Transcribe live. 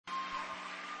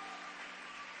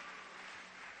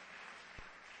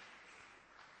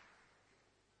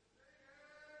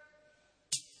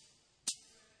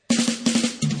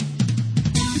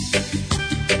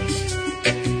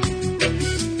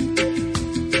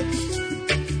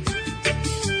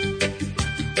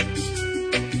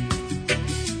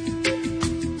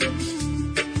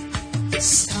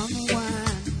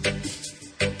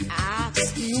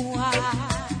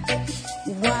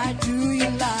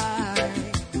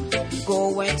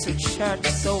going to church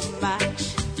so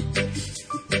much.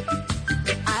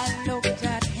 I looked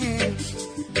at him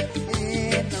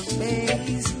in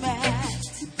amazement,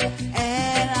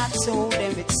 and I told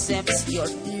him it seems you're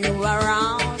new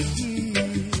around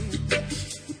here.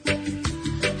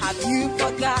 Have you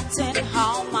forgotten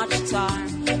how much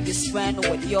time you spend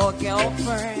with your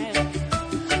girlfriend?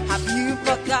 Have you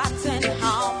forgotten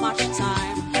how much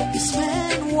time you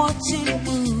spend watching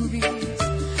movies?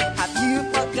 Have you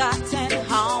forgotten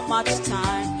how much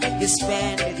time you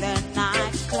spend in the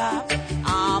nightclub?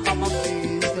 I'm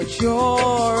amazed that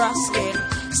you're asking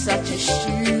such a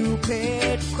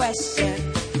stupid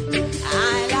question.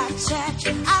 I like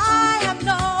church. I have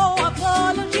no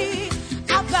apology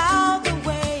about the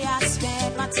way I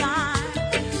spend my time.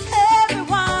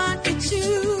 Everyone can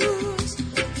choose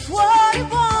what he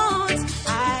wants.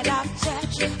 I love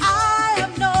church. I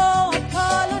have no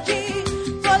apology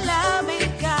for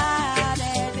loving God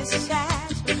and His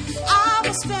church. I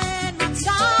will spend my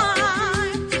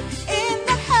time in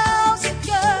the house of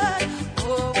God.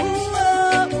 Oh,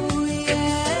 oh, oh,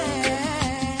 yeah.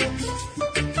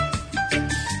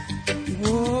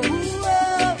 Oh,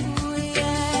 oh,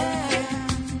 yeah.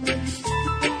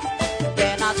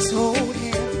 Then I told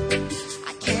him I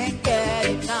can't get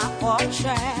enough of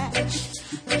church.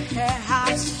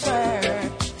 Perhaps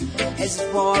church is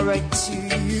boring to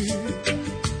you.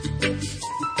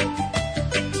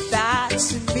 That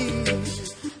to me,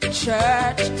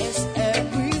 church is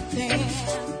everything.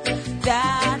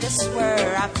 That is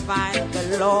where I find the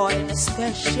Lord in a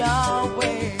special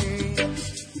way.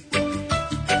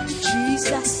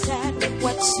 Jesus said,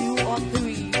 where 2 or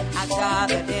 3 are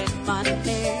gathered in my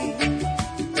name,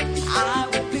 I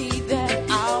will be there,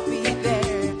 I'll be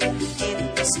there in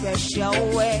a special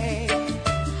way.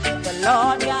 The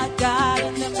Lord your God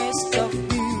in the midst of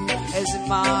you is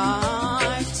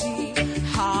mighty.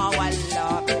 How I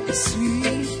love the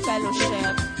sweet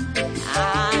fellowship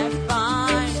I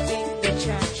find in the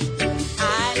church. I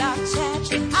love church.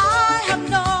 I have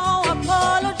no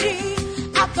apology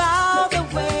about the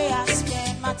way I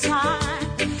spend my time.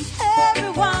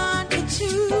 Everyone can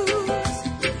choose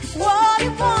what he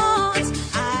wants.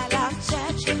 I love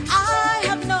church. I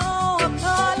have no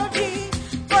apology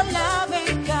for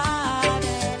loving God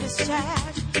and His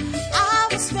church. I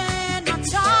will spend my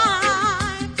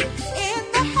time in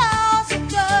the house of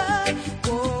God.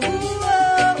 Oh,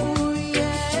 oh,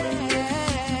 yeah.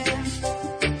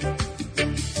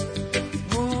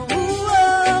 Oh,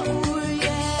 oh,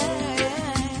 yeah.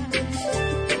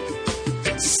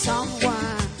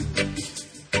 Someone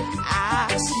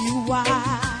asks you why.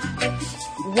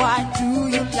 Why do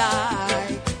you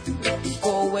like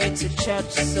going to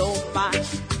church so much?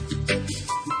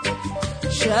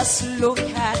 Just look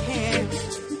at him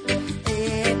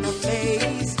in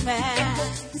amazement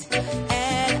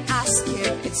and ask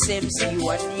him, it seems you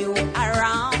are new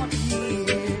around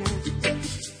here.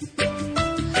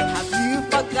 Have you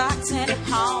forgotten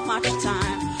how much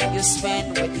time you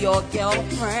spend with your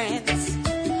girlfriends?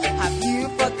 Have you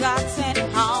forgotten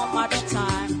how much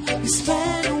time you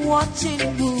spend watching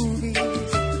movies?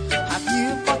 Have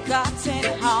you forgotten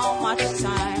how much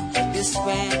time you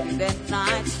spend in the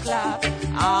nightclub?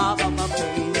 I'm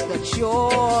amazed that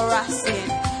you're asking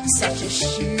such a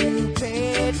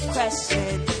stupid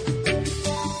question.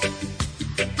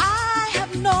 I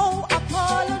have no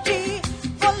apology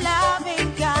for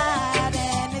loving God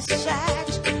and His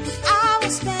church. I will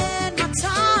spend my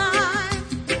time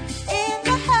in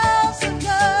the house of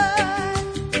God.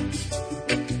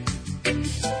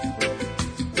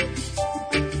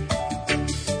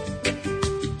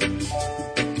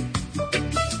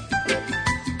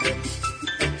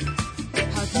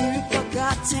 Have you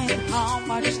forgotten how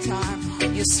much time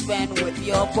you spend with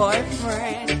your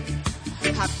boyfriend?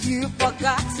 Have you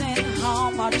forgotten how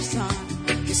much time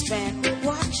you spend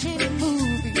watching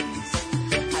movies?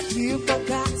 Have you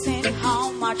forgotten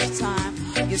how much time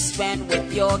you spend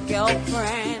with your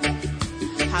girlfriend?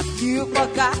 Have you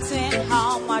forgotten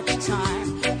how much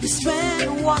time you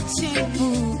spend watching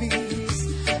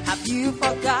movies? Have you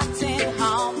forgotten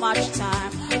how much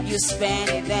time you spend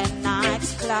in the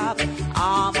nightclub?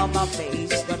 I'm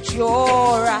amazed that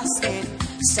you're asking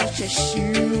such a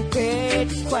stupid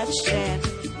question.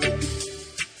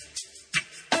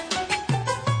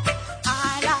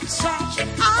 I love church.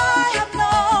 I have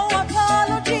no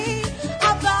apology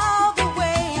about the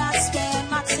way I spend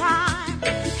my time.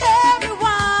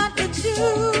 Everyone can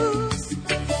choose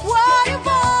what he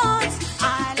wants.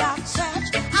 I love church.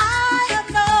 I have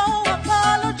no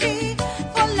apology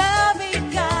for loving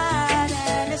God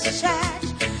and His church.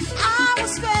 I will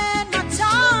spend my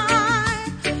time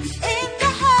in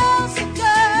the house of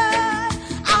God.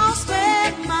 I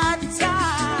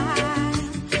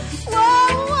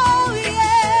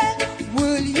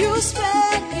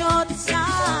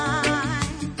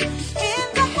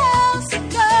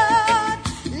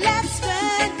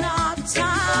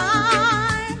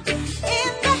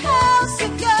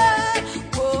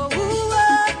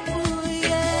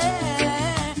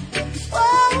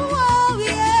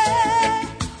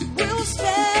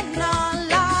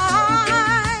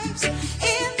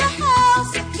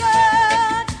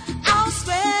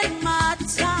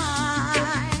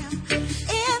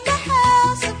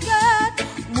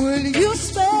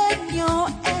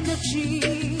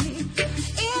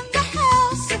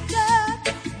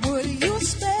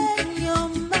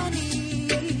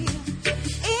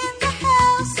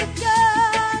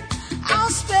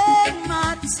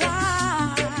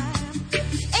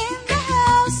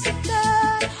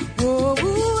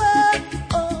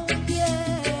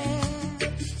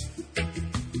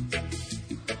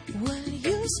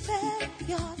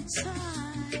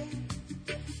time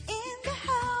in the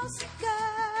house of God.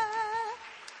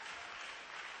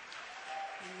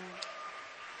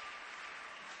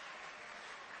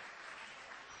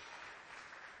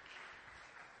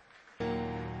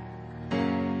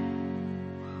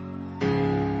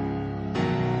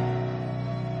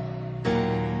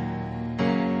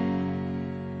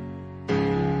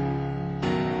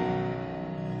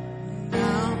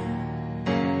 Now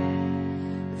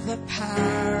the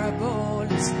parable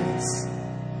is this.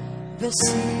 The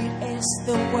seed is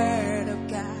the word of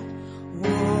God.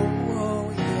 Whoa,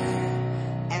 whoa,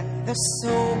 yeah. And the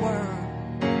sower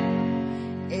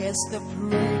is the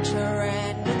preacher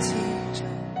and the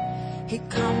teacher. He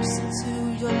comes into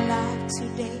your life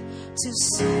today to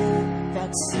sow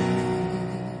that seed.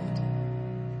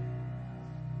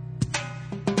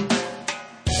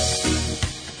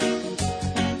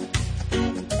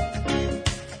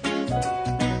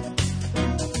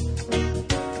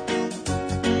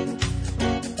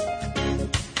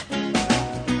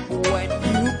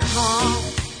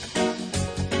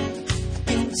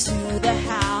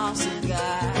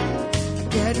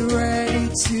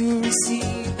 To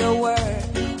receive the word,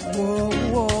 whoa,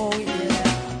 whoa,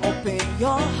 yeah. Open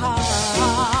your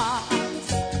heart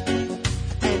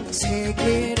and take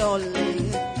it all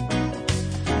in.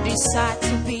 Decide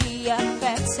to be a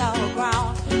fertile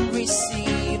ground,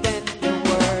 receiving the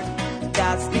word.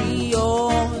 That's the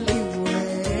only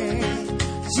way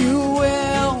you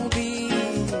will be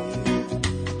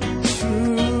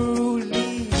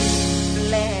truly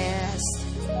blessed.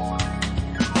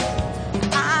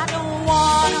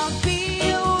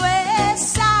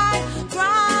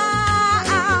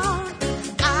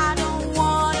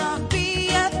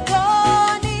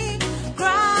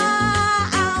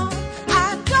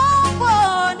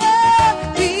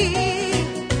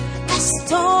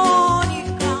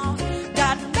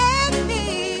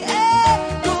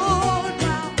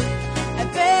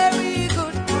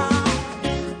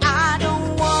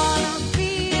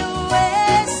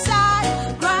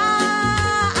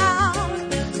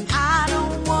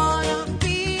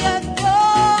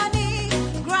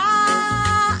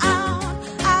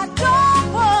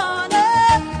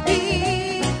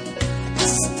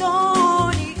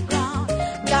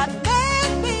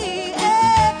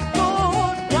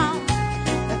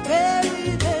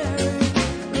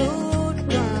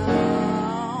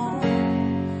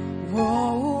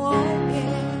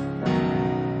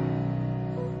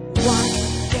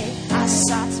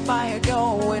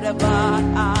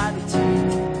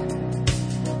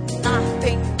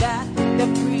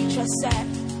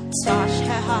 Touched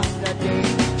her heart the day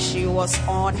she was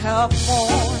on her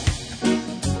phone.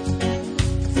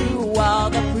 Throughout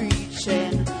the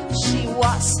preaching, she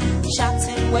was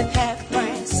chatting with her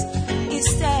friends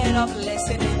instead of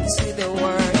listening to the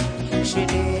word. She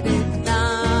didn't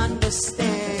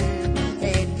understand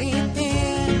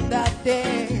anything that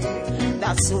day.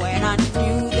 That's when I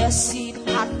knew the seed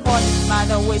had fallen by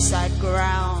the wayside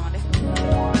ground.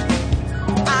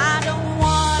 I don't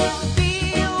want to be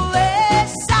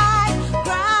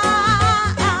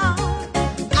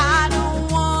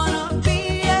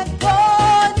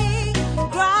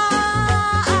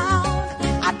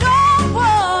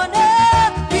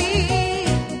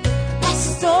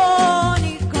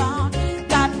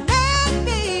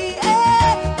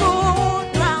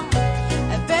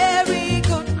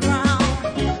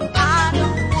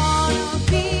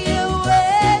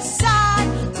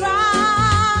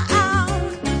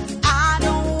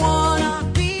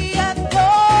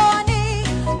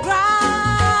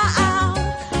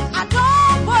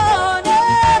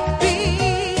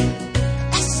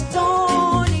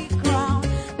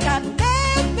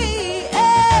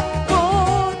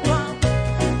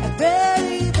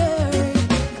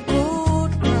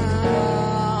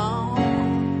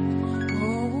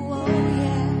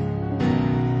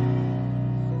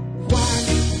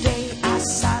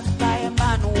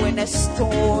a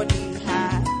stony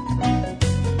hand.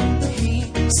 He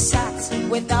sat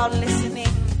without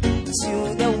listening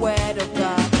to the word of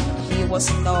God. He was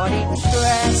not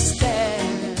interested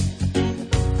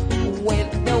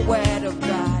with the word of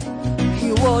God.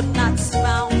 He would not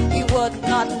smile, he would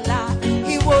not laugh,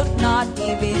 he would not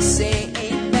even say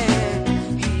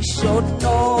amen. He showed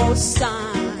no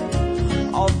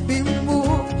sign of being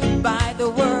moved by the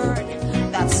word.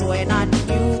 That's when I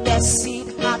knew the seed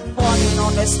had fallen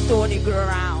on the stony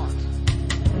ground.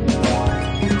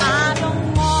 I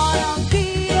don't wanna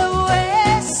be a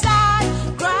wayside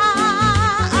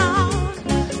ground.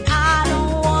 I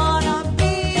don't wanna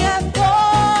be a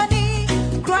thorny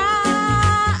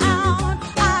ground.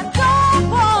 I don't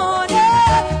wanna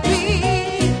be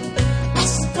a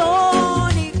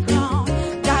stony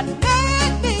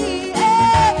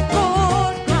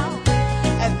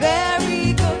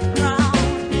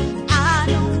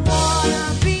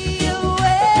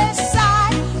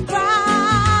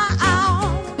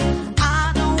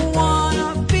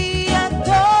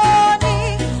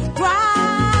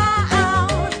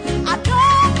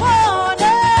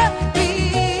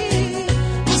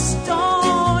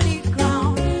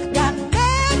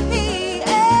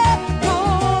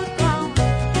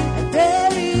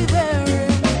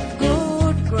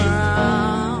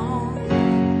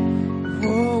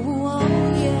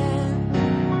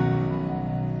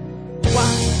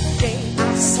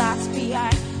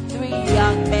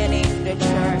the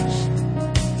church.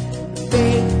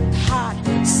 They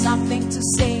had something to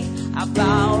say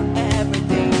about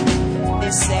everything.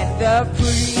 They said the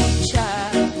preacher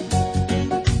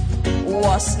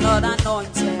was not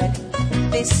anointed.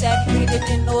 They said he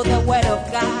didn't know the word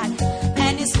of God,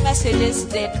 and his messages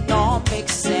did not make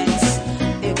sense.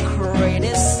 They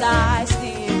criticized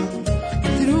him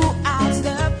throughout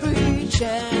the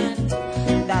preaching.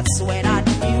 That's when I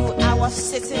knew I was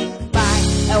sitting by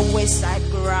a wayside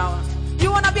ground.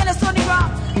 You wanna be on a stony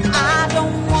ground? I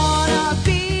don't wanna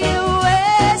be a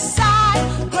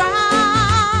wayside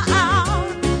ground.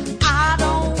 I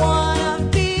don't wanna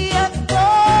be a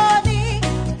thorny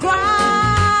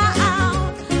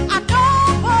ground. I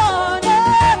don't wanna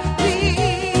be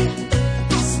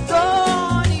a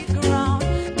stony ground.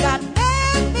 God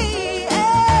made me a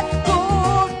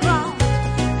good ground,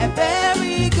 a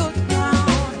very good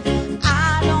ground. I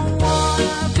don't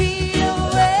wanna be a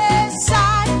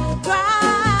wayside ground.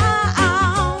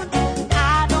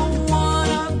 I don't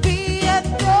wanna be a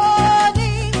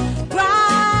thorny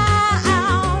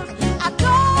ground. I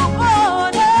don't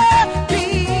wanna be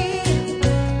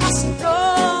a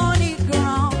stony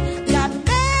ground. God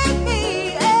made me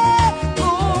a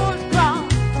good ground,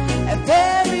 a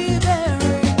very,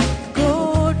 very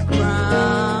good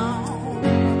ground.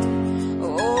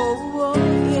 Oh,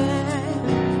 yeah.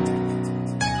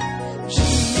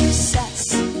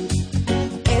 Jesus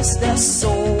is the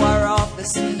sower of the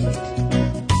seed.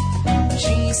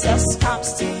 Jesus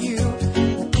comes to you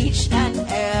each and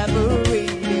every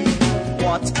day.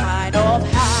 What kind of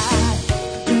heart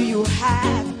do you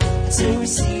have to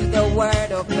receive the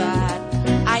word of God?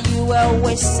 Are you a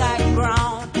wayside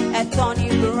ground, a thorny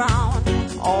ground,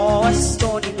 or a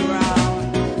stony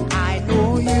ground? I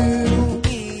know you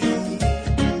need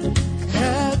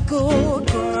a good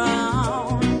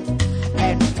ground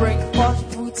and bring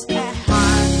forth fruit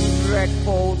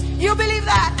 100-fold. You believe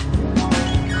that?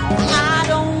 I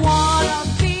don't wanna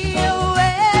be a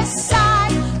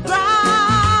wayside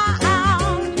ground.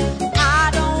 I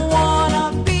don't wanna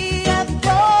be a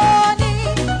thorny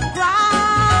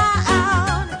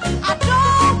ground. I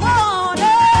don't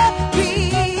wanna be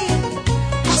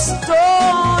a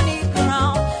stony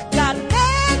ground. God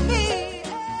made me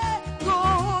a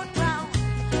good ground,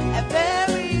 a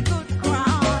very good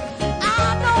ground. I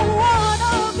don't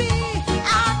wanna be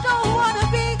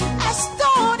a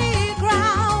stony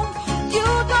ground. You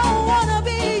don't wanna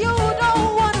be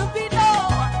no,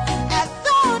 a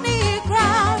thorny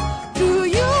ground. Do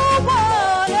you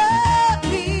wanna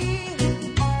be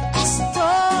a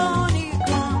stony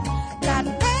ground? God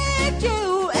made you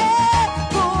a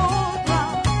good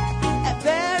ground, a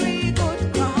very good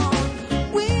ground.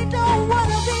 We don't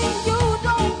wanna be, you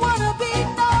don't wanna be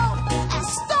no, a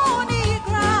stony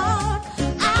ground.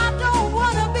 I don't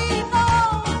wanna be no,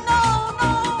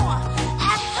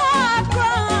 a hard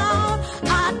ground. I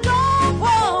don't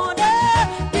wanna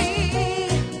be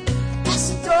a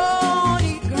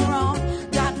stony ground.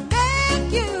 God make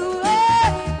you a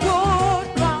good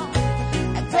ground,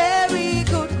 a very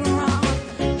good ground.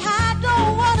 I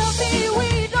don't wanna be, we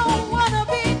don't wanna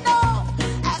be no,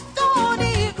 a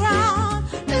thorny ground.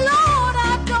 Lord,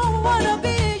 I don't wanna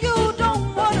be, you don't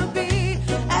wanna be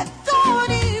a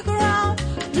thorny ground.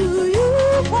 Do you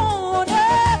wanna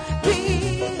be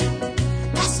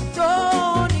a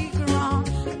stony ground?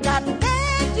 God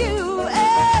made you a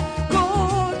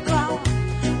good ground,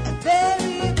 a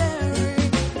very, very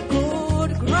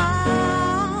good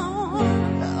ground.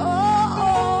 Oh,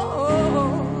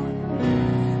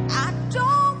 I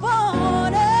don't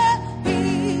wanna be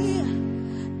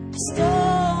a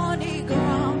stony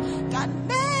ground. God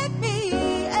made me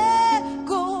a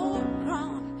good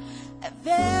ground, a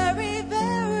very,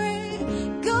 very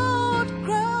good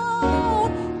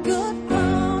ground, good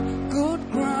ground, good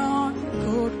ground,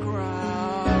 good ground.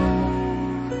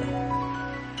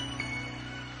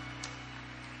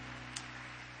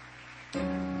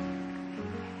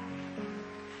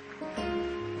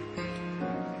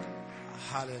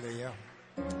 Hallelujah.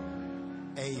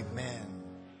 Amen.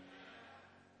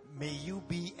 May you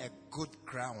be a good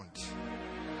ground,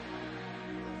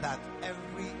 that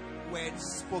every word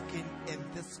spoken in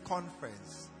this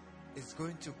conference is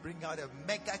going to bring out a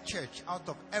mega church out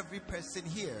of every person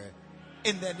here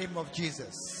in the name of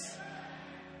Jesus.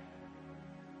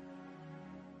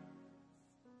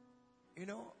 You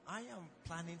know, I am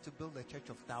planning to build a church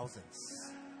of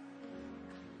thousands.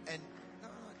 And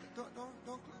don't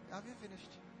clap. Have you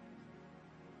finished?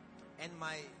 And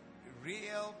my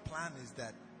real plan is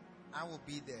that I will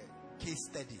be the case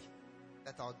study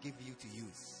that I'll give you to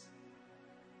use.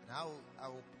 And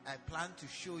I plan to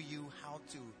show you how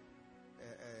to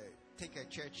take a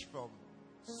church from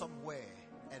somewhere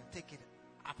and take it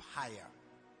up higher.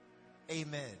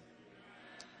 Amen.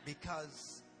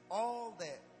 Because all the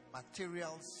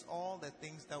materials, all the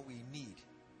things that we need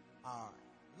are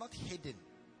not hidden,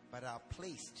 but are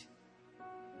placed.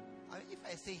 If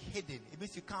I say hidden, it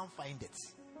means you can't find it.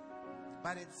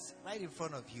 But it's right in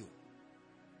front of you.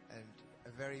 And a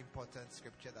very important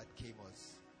scripture that came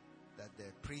was that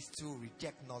the priests who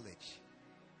reject knowledge.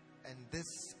 And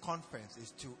this conference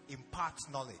is to impart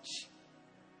knowledge.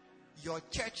 Your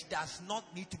church does not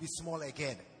need to be small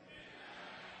again.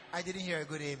 I didn't hear a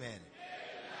good amen.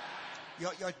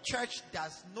 Your church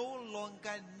does no longer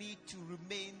need to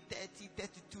remain 30,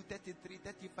 32, 33,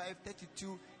 35,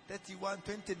 32, 31,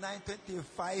 29,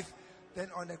 25. Then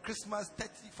on a Christmas,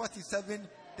 30, 47.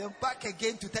 Then back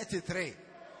again to 33.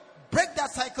 Break that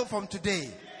cycle from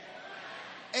today.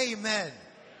 Amen.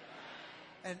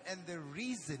 And the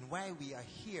reason why we are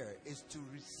here is to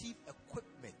receive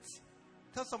equipment.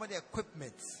 Tell somebody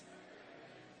equipment.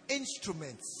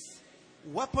 Instruments.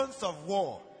 Weapons of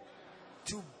war.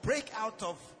 To break out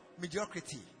of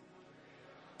mediocrity.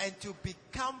 And to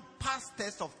become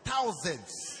pastors of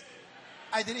thousands.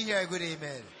 I didn't hear a good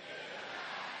amen.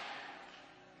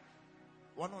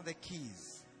 One of the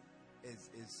keys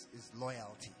is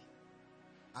loyalty.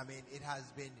 I mean, it has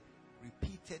been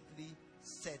repeatedly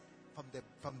said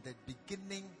from the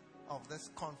beginning of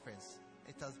this conference.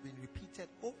 It has been repeated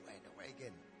over and over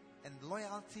again. And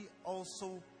loyalty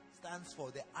also stands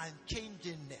for the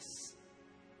unchangingness,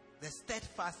 the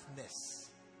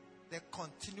steadfastness, the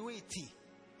continuity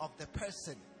of the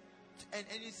person. And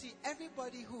you see,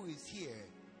 everybody who is here,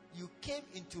 you came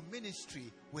into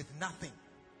ministry with nothing.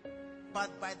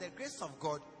 But by the grace of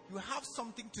God, you have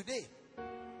something today.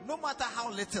 No matter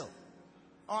how little.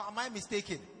 Or am I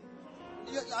mistaken?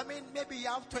 Maybe you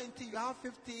have 20, you have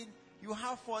 15, you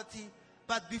have 40.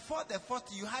 But before the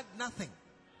 40, you had nothing.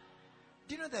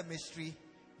 Do you know the mystery?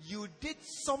 You did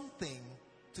something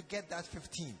to get that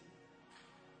 15.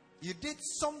 You did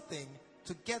something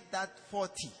to get that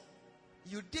 40.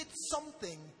 You did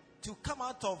something to come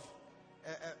out of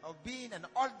being an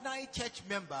ordinary church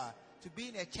member to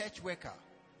being a church worker.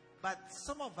 But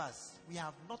some of us, we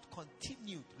have not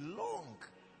continued long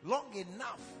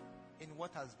enough in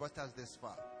what has brought us this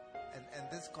far.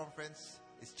 And this conference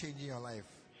is changing your life.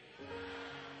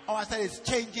 Oh, I said it's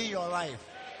changing your life.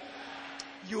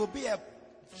 You will be a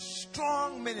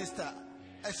strong minister,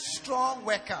 a strong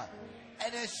worker,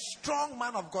 and a strong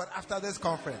man of God after this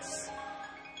conference.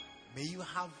 May you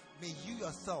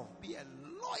yourself be a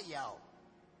loyal.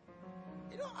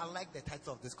 You know, I like the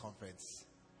title of this conference.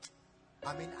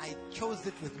 I chose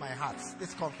it with my heart.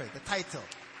 This conference, the title.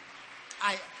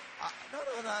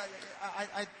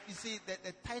 You see,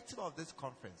 the title of this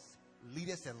conference,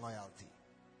 Leaders and Loyalty,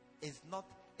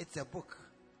 it's a book.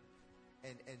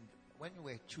 And when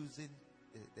we were choosing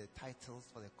the titles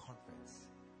for the conference,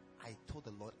 I told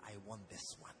the Lord, I want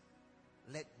this one.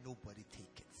 Let nobody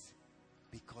take it.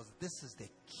 Because this is the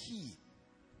key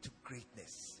to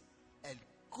greatness. A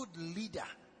good leader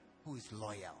who is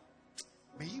loyal.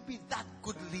 May you be that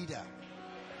good leader.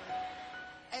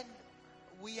 And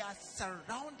we are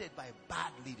surrounded by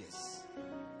bad leaders.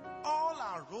 All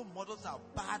our role models are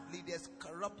bad leaders,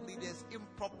 corrupt leaders,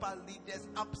 improper leaders,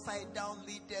 upside down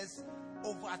leaders,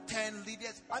 overturned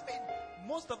leaders.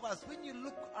 Most of us, when you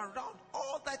look around,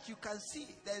 all that you can see,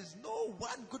 there's no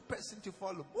one good person to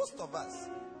follow. Most of us.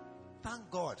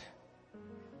 Thank God.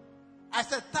 I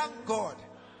said, thank God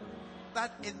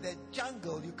that in the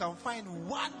jungle you can find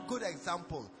one good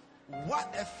example.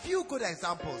 A few good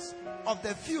examples. Of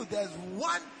the few, there's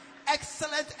one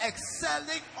excellent,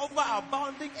 excelling,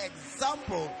 overabounding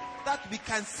example that we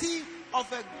can see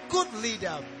of a good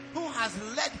leader who has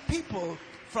led people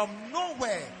from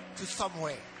nowhere to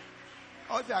somewhere.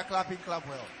 Oh, if you are clapping, clap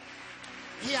well.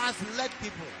 He has led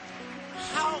people.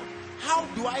 How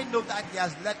do I know that he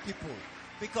has led people?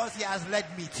 Because he has led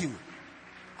me too.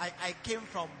 I came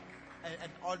from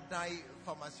an ordinary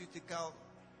pharmaceutical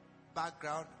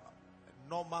background, a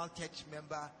normal church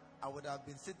member. I would have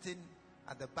been sitting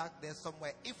at the back there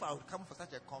somewhere if I would come for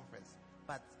such a conference.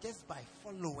 But just by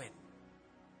following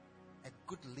a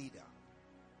good leader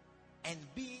and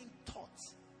being taught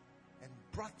and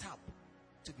brought up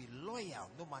to be loyal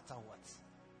no matter what.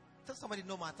 Tell somebody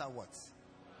no matter what.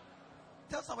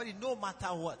 Tell somebody no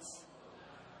matter what.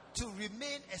 To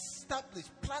remain established,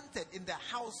 planted in the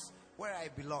house where I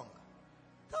belong.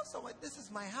 Tell somebody this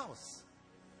is my house.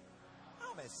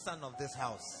 I'm a son of this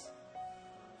house.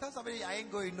 Tell somebody I ain't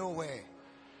going nowhere.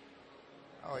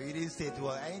 Oh, you didn't say it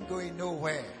well. I ain't going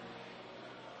nowhere.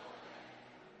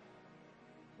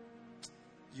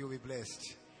 You'll be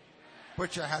blessed.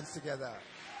 Put your hands together.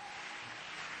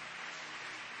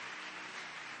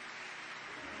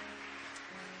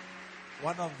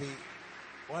 One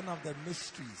of the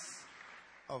mysteries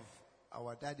of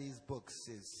our daddy's books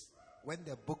is when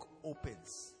the book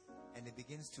opens and it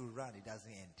begins to run, it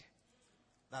doesn't end.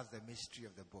 That's the mystery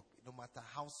of the book. No matter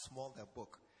how small the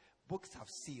book, books have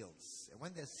seals. And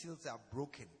when the seals are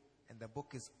broken and the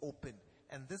book is open,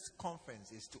 and this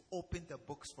conference is to open the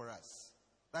books for us.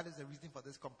 That is the reason for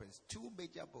this conference. 2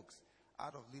 major books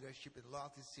out of Leadership and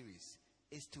Loyalty series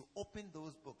is to open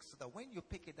those books so that when you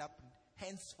pick it up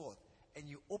henceforth and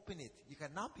you open it, you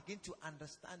can now begin to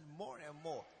understand more and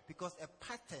more, because a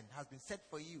pattern has been set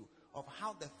for you of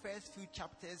how the first few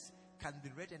chapters can be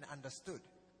read and understood.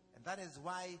 And that is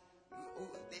why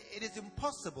it is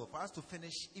impossible for us to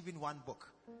finish even one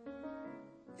book.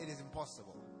 It is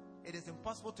impossible. It is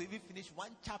impossible to even finish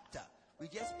one chapter. We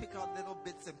just pick out little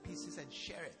bits and pieces and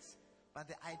share it. But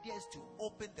the idea is to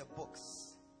open the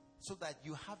books so that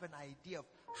you have an idea of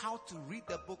how to read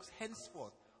the books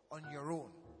henceforth on your own.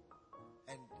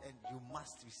 And you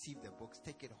must receive the books,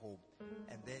 take it home,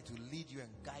 and then to lead you and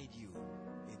guide you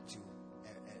into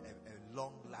a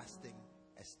long-lasting,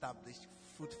 established,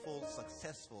 fruitful,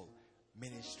 successful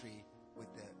ministry with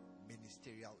a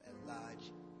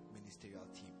large ministerial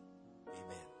team.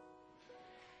 Amen.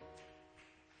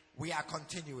 We are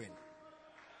continuing.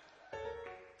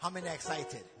 How many are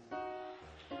excited?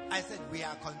 I said we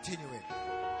are continuing.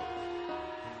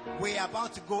 We are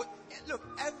about to go. Look,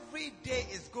 every day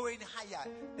is going higher.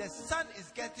 The sun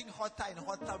is getting hotter and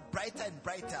hotter, brighter and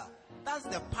brighter. That's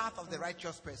the path of the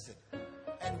righteous person.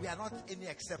 And we are not any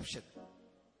exception.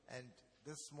 And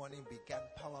this morning began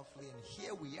powerfully, and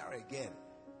here we are again.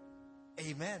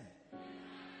 Amen.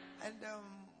 And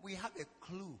we have a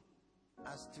clue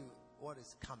as to what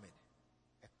is coming.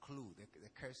 A clue, the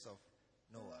curse of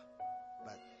Noah.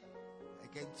 But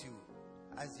again,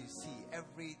 as you see,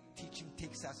 every teaching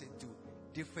takes us into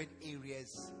different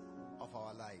areas of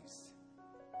our lives.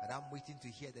 But I'm waiting to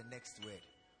hear the next word.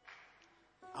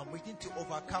 I'm waiting to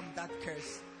overcome that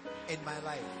curse in my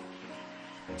life,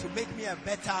 to make me a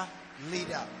better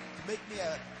leader, to make me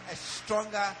a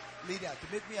stronger leader,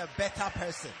 to make me a better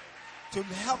person, to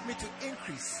help me to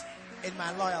increase in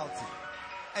my loyalty.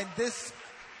 And this,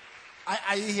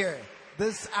 are you here?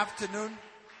 This afternoon,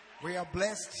 we are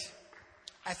blessed.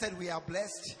 I said we are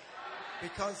blessed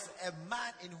because a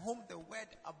man in whom the word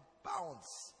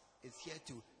abounds is here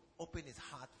to open his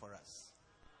heart for us.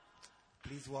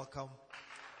 Please welcome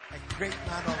a great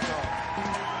man of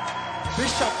God,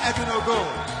 Bishop Edwin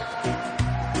Ogo.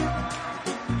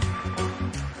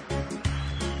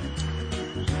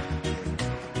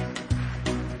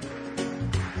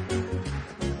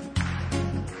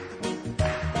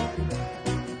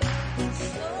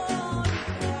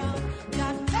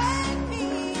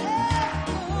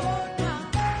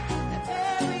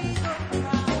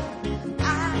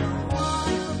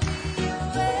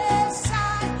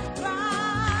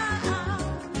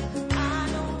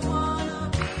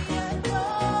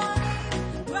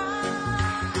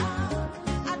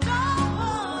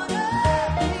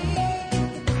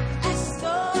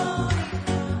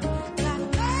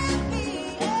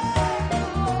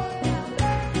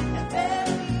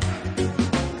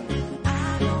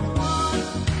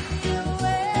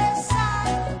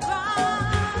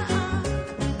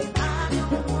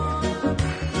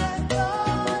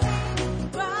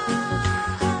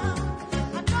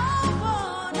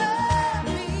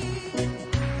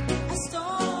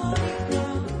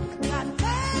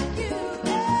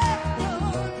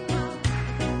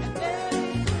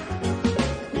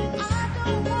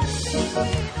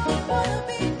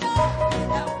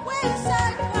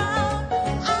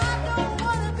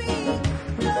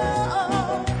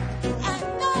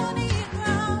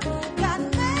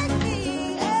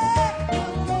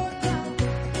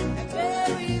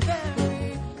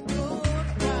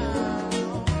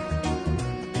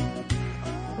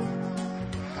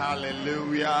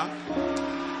 Hallelujah.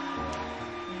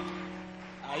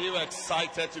 Are you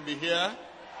excited to be here?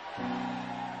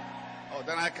 Oh,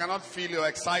 then I cannot feel your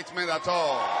excitement at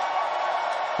all.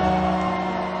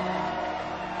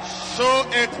 Show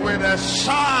it with a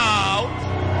shout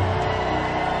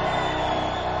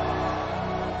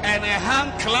and a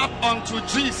hand clap unto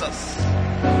Jesus.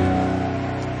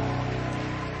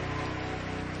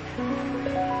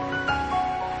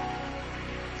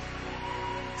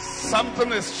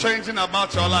 Something is changing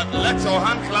about your life. Let your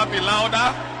hand clap be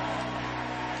louder.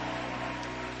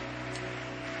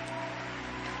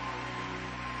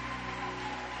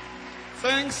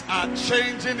 Things are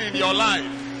changing in your life.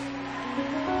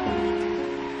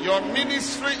 Your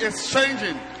ministry is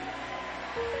changing.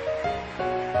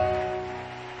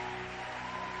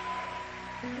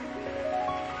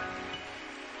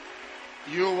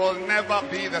 You will never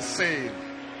be the same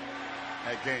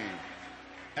again.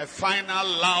 A final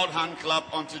loud hand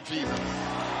clap unto Jesus.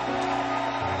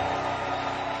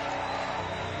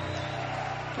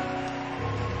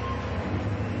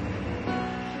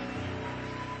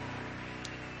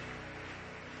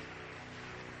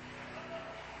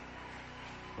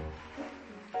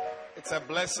 It's a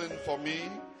blessing for me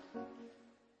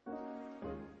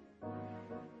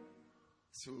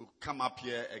to come up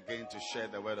here again to share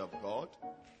the word of God.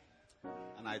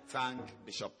 And I thank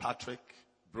Bishop Patrick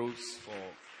Bruce for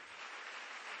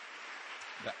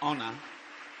the honor.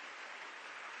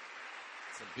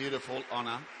 It's a beautiful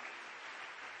honor.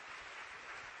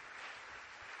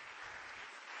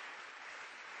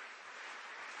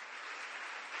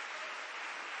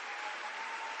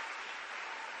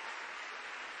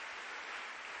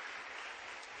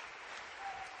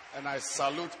 And I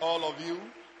salute all of you.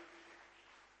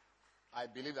 I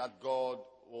believe that God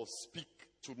will speak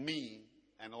to me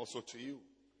and also to you.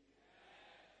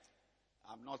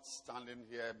 I'm not standing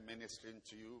here ministering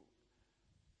to you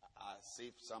as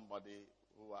if somebody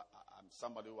who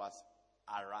has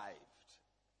arrived.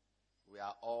 We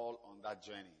are all on that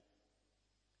journey.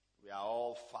 We are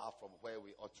all far from where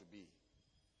we ought to be.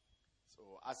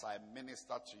 So as I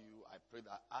minister to you, I pray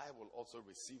that I will also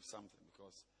receive something,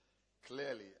 because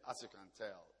clearly, as you can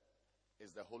tell,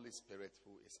 it's the Holy Spirit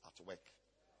who is at work.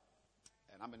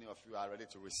 And how many of you are ready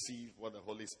to receive what the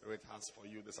Holy Spirit has for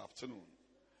you this afternoon?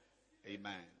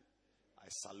 Amen. I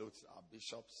salute our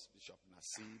bishops, Bishop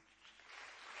Nasib,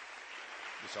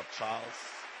 Bishop Charles,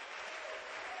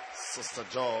 Sister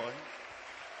Joy,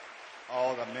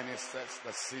 all the ministers,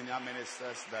 the senior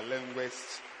ministers, the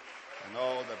linguists, and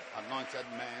all the anointed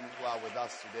men who are with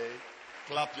us today.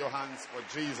 Clap your hands for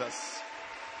Jesus.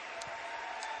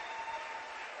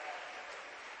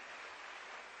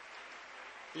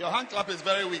 Your hand clap is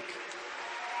very weak.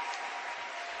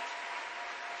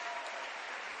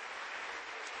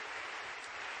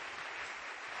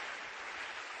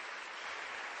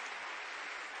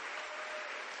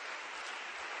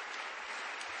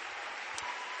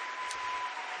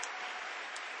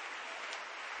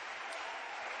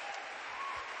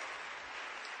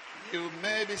 You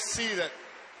may be seated.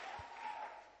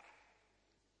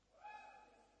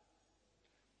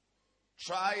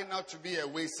 Try not to be a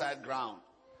wayside ground.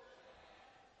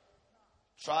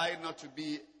 Try not to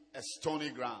be a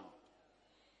stony ground.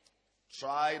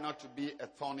 Try not to be a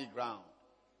thorny ground.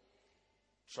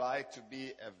 Try to be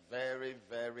a very,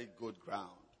 very good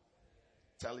ground.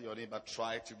 Tell your neighbor,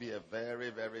 try to be a very,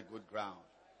 very good ground.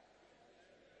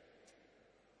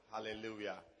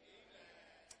 Hallelujah.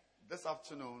 This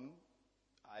afternoon,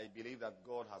 I believe that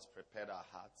God has prepared our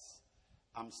hearts.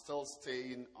 I'm still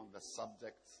staying on the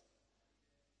subject.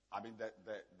 I mean,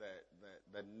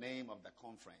 the name of the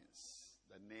conference.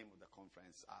 The name of the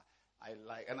conference. I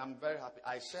like, and I'm very happy.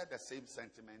 I share the same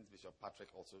sentiments Bishop Patrick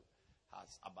also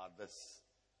has about this,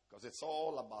 because it's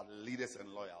all about leaders and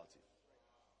loyalty.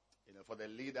 You know, for the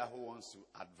leader who wants to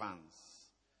advance,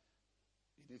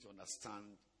 you need to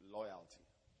understand loyalty.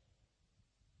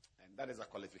 And that is a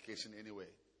qualification anyway.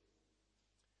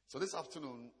 So this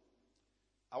afternoon,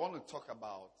 I want to talk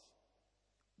about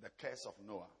the curse of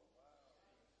Noah.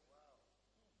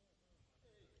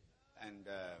 And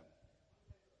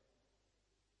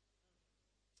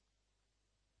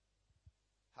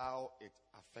how it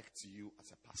affects you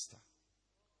as a pastor.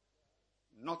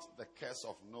 Not the curse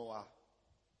of Noah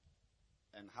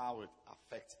and how it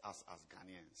affects us as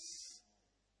Ghanaians.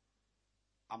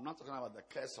 I'm not talking about the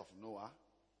curse of Noah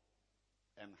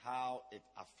and how it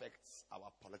affects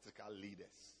our political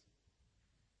leaders.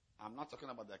 I'm not talking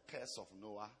about the curse of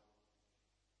Noah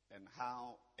and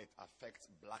how it affects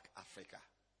Black Africa.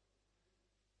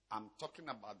 I'm talking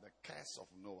about the curse of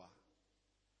Noah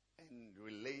in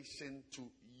relation to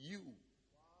you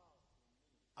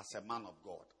as a man of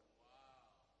God.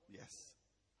 Yes.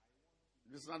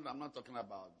 I'm not talking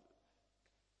about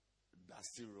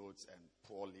dusty roads and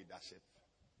poor leadership,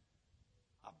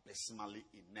 abysmally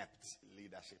inept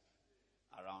leadership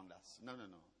around us. No.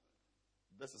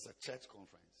 This is a church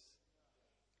conference.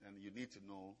 And you need to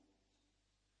know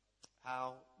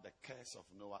how the curse of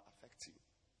Noah affects you.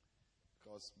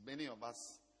 Because many of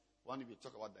us, when we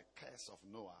talk about the curse of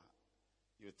Noah,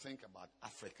 you think about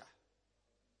Africa.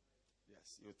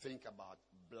 Yes, you think about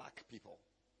black people.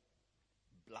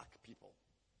 Black people.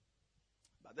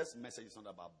 But this message is not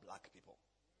about black people.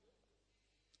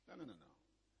 No.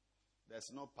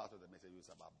 There's no part of the message that's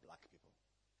about black people.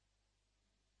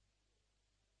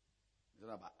 It's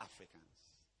not about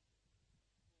Africans.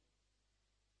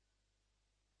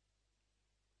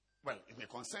 Well, it may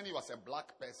concern you as a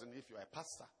black person if you are a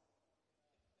pastor.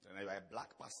 Then you are a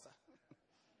black pastor.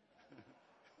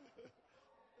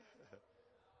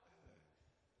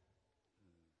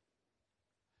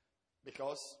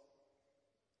 Because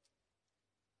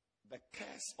the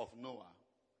curse of Noah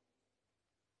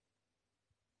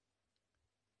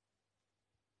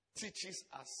teaches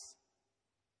us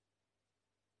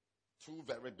two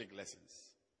very big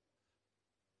lessons.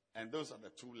 And those are the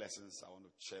two lessons I want to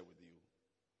share with you.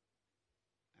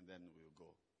 And then we'll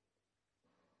go.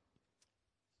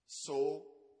 So,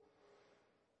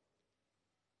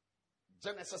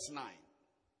 Genesis 9.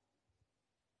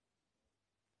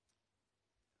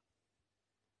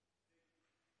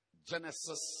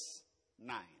 Genesis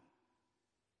 9.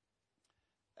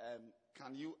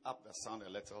 Can you up the sound a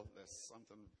little? There's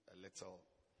something a little.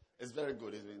 It's very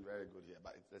good. It's been very good here,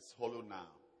 but it's hollow now.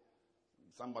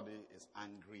 Somebody is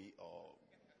angry or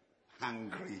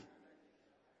hungry.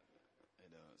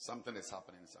 Something is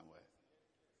happening somewhere.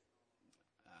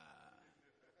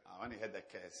 When he heard the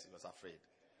curse, he was afraid.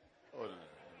 Oh, no.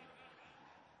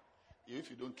 If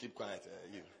you don't keep quiet,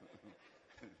 you.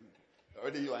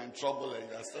 Already you are in trouble and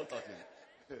you are still talking.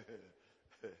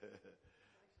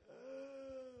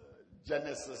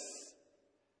 Genesis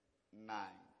 9.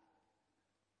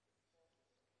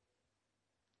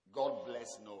 God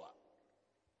bless Noah.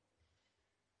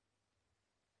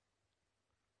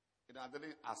 I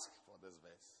didn't ask for this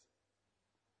verse.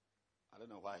 I don't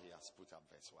know why he has put up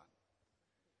verse 1.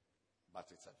 But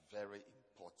it's a very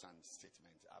important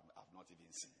statement I've not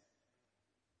even seen.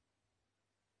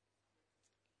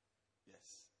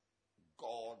 Yes.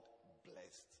 God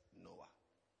blessed Noah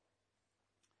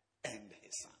and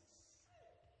his sons.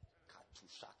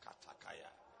 Katusha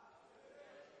katakaya.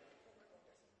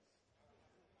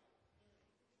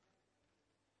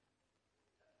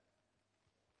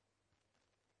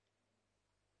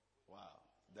 Wow.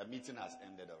 The meeting has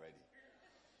ended already.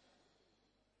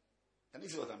 Can you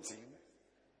see what I'm saying?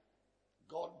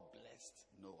 God blessed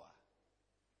Noah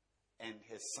and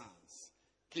his sons.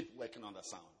 Keep working on the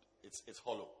sound. It's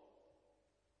hollow.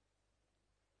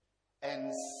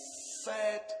 And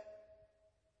said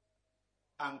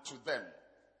unto them,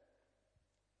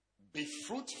 be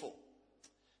fruitful.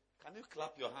 Can you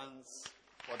clap your hands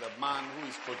for the man who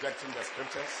is projecting the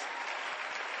scriptures?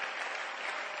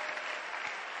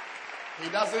 He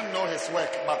doesn't know his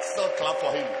work, but still clap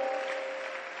for him.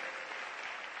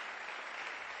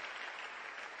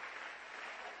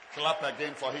 Clap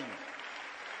again for him.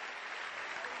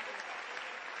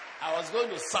 I was going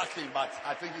to sack him, but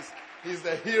I think he's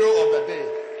the hero of the day.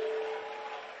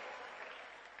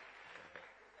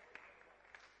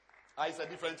 He's a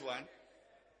different one.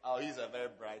 Oh, he's a very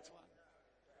bright one.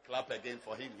 Clap again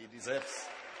for him. He deserves.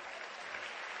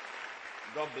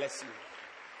 God bless you.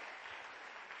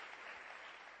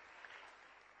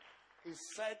 He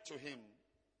said to him,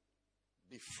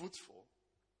 be fruitful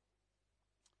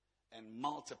and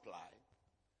multiply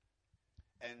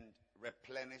and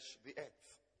replenish the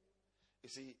earth. You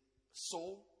see,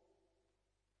 so,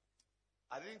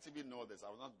 I didn't even know this. I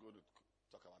was not going to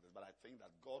talk about this, but I think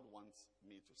that God wants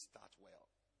me to start well.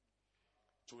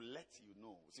 To let you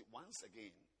know. See, once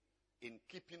again, in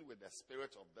keeping with the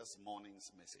spirit of this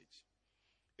morning's message,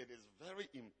 it is very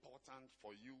important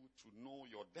for you to know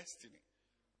your destiny.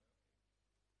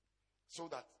 So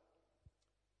that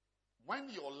when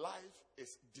your life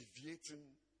is deviating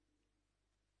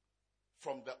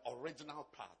from the original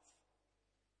path,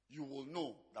 you will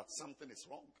know that something is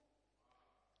wrong.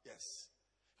 Yes.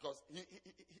 Because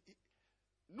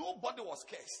nobody was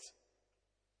cursed.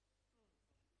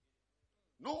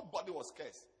 Nobody was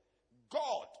cursed.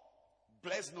 God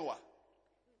bless Noah.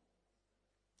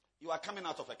 You are coming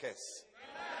out of a curse.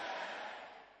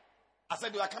 I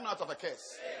said you are coming out of a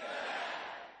curse.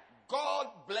 God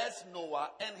bless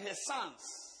Noah and his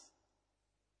sons.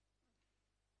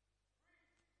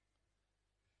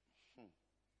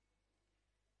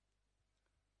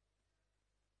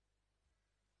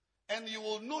 And you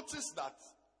will notice that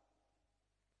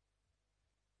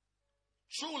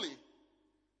truly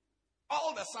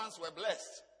all the sons were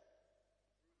blessed.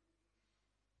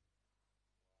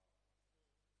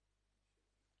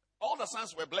 All the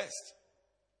sons were blessed.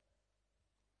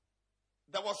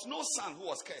 There was no son who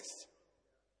was cursed.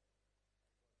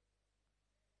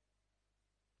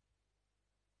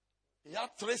 He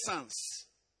had 3 sons.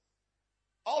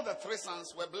 All the 3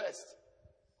 sons were blessed.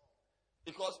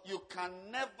 Because you can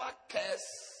never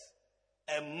curse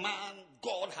a man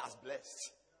God has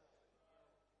blessed.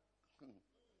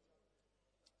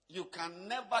 You can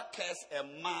never curse a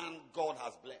man God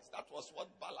has blessed. That was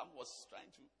what Balaam was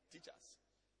trying to teach us.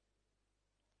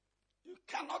 You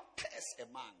cannot curse a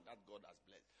man that God has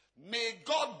blessed. May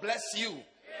God bless you.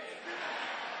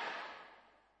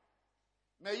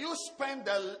 May you spend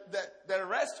the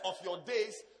rest of your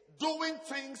days doing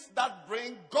things that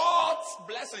bring God's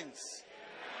blessings.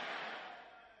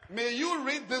 May you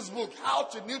read this book, How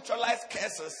to Neutralize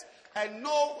Curses, and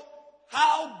know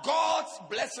how God's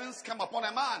blessings come upon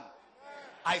a man.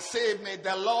 I say, may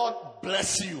the Lord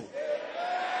bless you.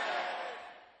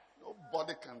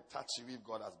 Nobody can touch you if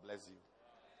God has blessed you.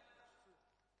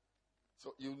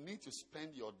 So you need to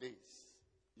spend your days,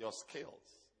 your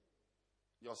skills,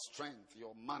 your strength,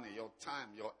 your money, your time,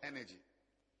 your energy.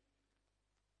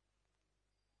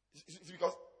 It's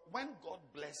because when God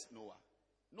blessed Noah,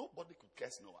 nobody could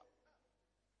curse Noah.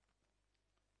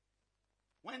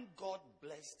 When God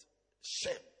blessed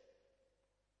Shem,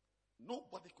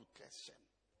 nobody could curse Shem.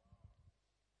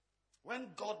 When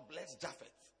God blessed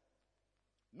Japheth,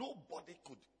 nobody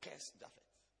could curse Japheth.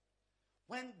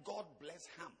 When God blessed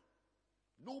Ham,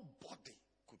 nobody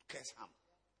could curse Ham.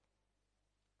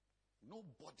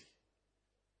 Nobody.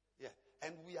 Yeah.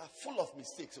 And we are full of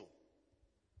mistakes. Oh.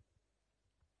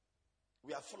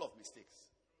 We are full of mistakes.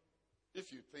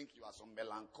 If you think you are some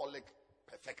melancholic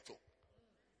perfecto,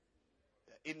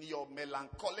 in your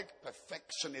melancholic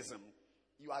perfectionism,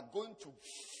 you are going to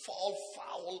fall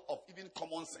foul of even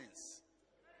common sense.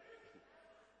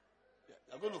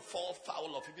 You are going to fall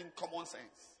foul of even common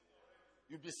sense.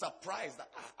 You'll be surprised that,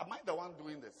 am I the one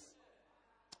doing this?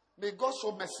 May God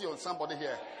show mercy on somebody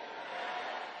here.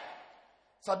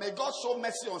 So may God show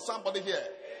mercy on somebody here.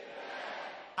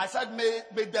 I said, may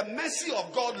the mercy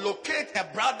of God locate a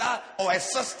brother or a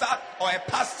sister or a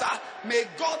pastor. May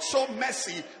God show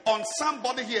mercy on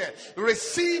somebody here.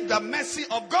 Receive the mercy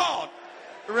of God.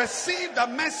 Receive the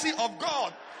mercy of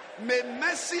God. May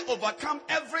mercy overcome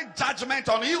every judgment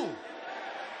on you.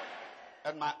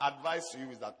 And my advice to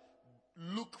you is that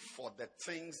look for the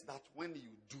things that when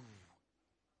you do,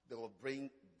 they will bring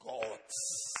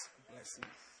God's blessings.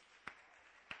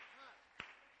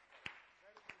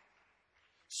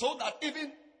 So that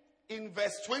even in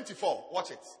verse 24,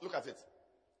 watch it, look at it.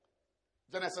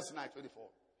 Genesis 9:24.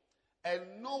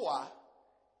 And Noah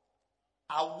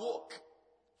awoke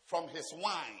from his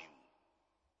wine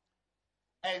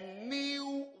and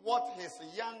knew what his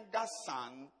younger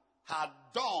son had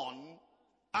done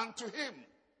unto him.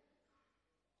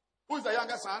 Who is the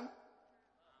younger son?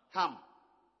 Ham.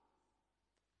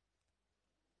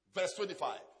 Verse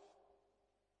 25.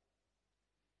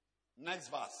 Next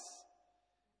verse.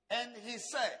 And he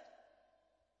said,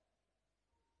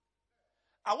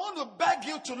 I want to beg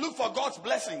you to look for God's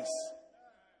blessings.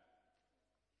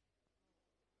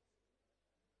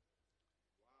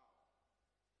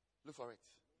 Look for it.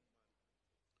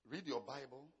 Read your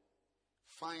Bible.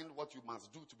 Find what you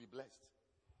must do to be blessed.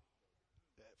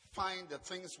 Find the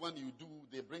things when you do,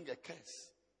 they bring a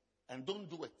curse. And don't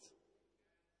do it.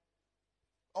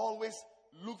 Always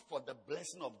look for the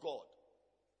blessing of God.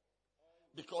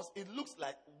 Because it looks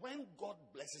like when God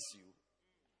blesses you,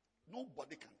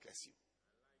 nobody can curse you.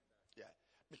 Yeah.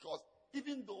 Because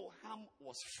even though Ham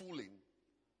was fooling,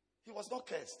 he was not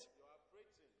cursed.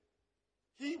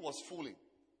 He was fooling.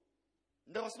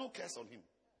 There was no curse on him.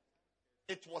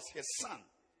 It was his son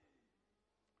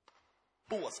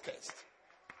who was cursed.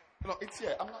 No, it's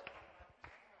here. I'm not.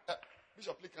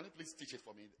 Bishop, please, can you please teach it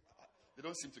for me? They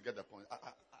don't seem to get the point.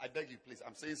 I beg you, please.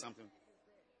 I'm saying something.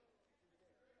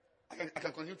 I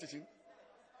can continue teaching.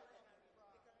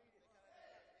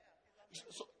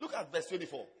 So look at verse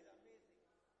 24.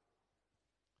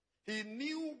 He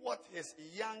knew what his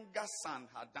younger son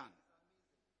had done.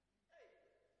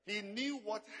 He knew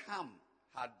what Ham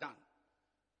had done.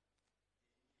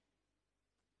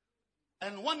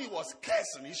 And when he was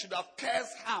cursing, he should have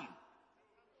cursed Ham.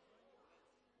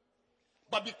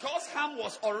 But because Ham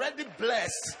was already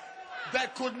blessed,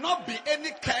 there could not be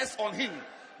any curse on him.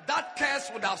 That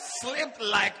curse would have slipped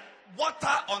like water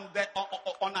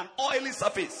on an oily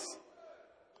surface.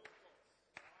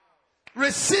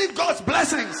 Receive God's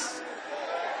blessings.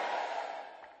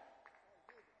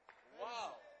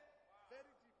 Wow.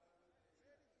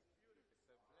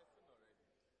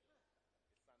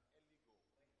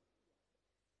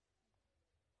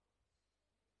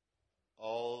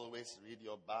 Always read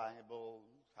your Bible,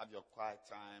 have your quiet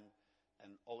time,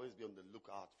 and always be on the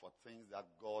lookout for things that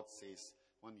God says,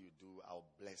 when you do, I'll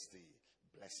bless thee.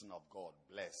 Blessing of God.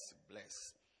 Bless,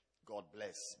 bless. God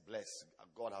bless, bless.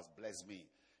 God has blessed me.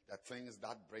 The things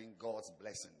that bring God's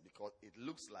blessing. Because it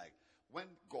looks like when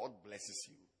God blesses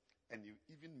you and you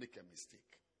even make a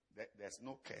mistake, there's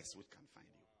no curse which can find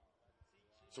you.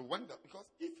 So because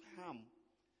if Ham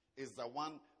is the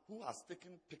one who has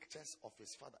taken pictures of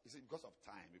his father. You see, because of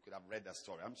time, you could have read the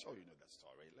story. I'm sure you know the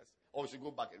story. Or we should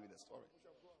go back and read the story.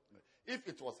 If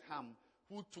it was Ham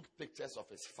who took pictures of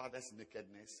his father's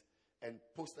nakedness and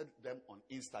posted them on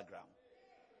Instagram,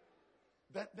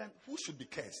 then who should be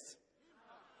cursed?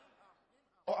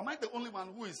 Or am I the only one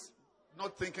who is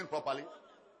not thinking properly?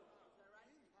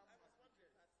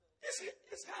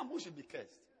 It's Ham who should be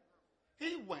cursed.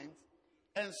 He went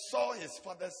and saw his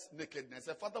father's nakedness.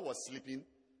 The father was sleeping.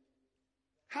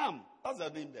 Ham, that's the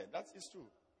name there. That is true.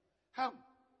 Ham,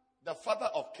 the father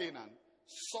of Canaan,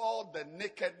 saw the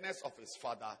nakedness of his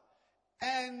father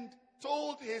and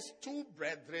told his two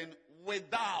brethren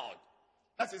without.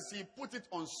 That is, he put it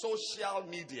on social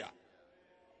media.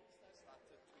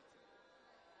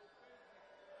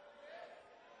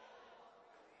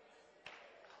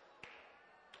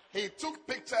 He took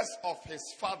pictures of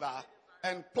his father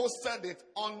and posted it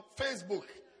on Facebook,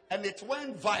 and it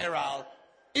went viral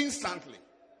instantly.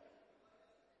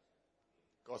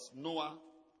 Because Noah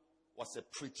was a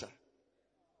preacher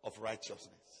of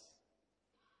righteousness.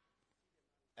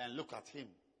 And look at him,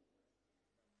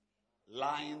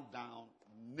 lying down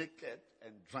naked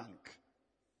and drunk.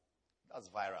 That's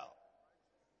viral.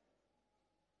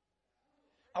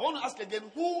 I want to ask again,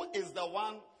 who is the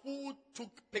one who took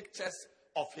pictures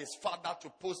of his father to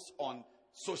post on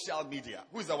social media?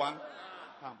 Who is the one?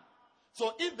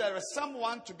 So if there is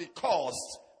someone to be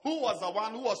caused, who was the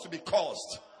one who was to be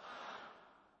caused?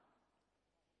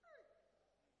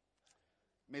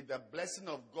 May the blessing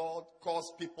of God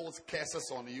cause people's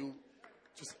curses on you.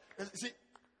 See,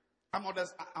 I'm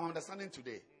understanding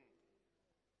today.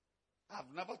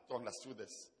 I've never understood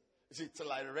this. You see,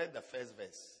 till I read the first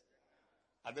verse,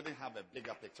 I didn't have a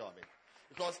bigger picture of it.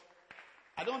 Because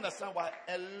I don't understand why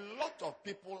a lot of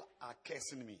people are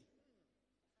cursing me.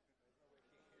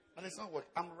 And it's not working.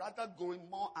 I'm rather going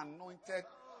more anointed,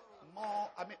 more,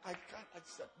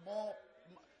 more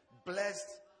blessed.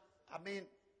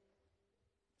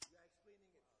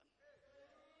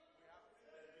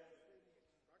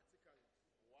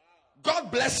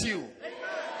 God bless you.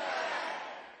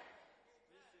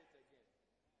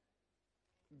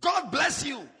 God bless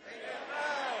you.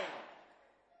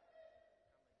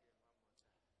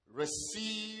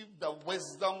 Receive the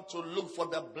wisdom to look for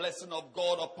the blessing of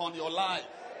God upon your life.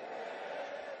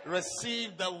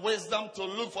 Receive the wisdom to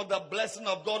look for the blessing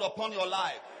of God upon your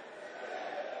life.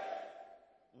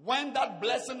 When that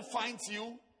blessing finds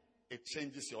you, it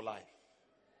changes your life.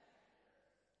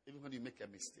 Even when you make a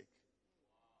mistake.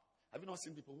 Have you not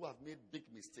seen people who have made big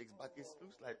mistakes, but it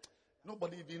looks like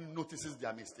nobody even notices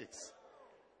their mistakes?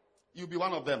 You'll be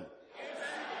one of them.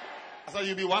 I said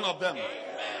you'll be one of them.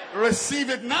 Receive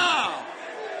it now.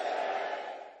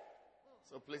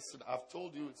 So please, I've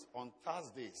told you it's on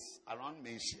Thursdays around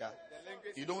Menchia.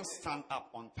 You don't stand up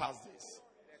on Thursdays.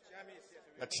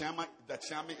 The chairman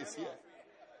is here.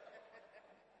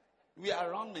 We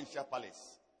are around Menchia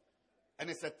Palace. And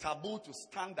it's a taboo to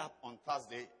stand up on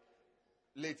Thursday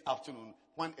late afternoon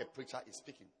when a preacher is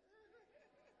speaking.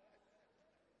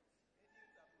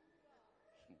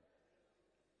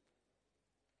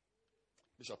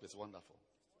 Bishop is wonderful.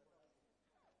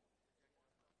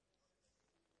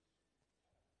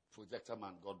 Projector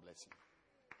man, God bless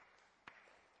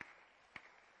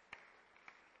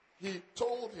you. He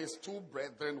told his two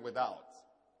brethren without.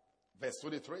 Verse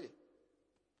 23.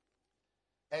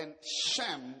 And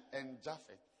Shem and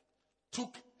Japheth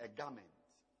took a garment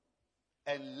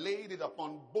and laid it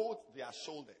upon both their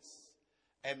shoulders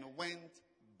and went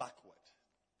backward.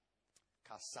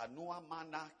 Kasanua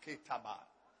mana ketaba.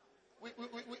 We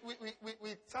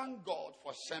thank God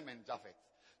for Shem and Japheth.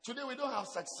 Today we don't have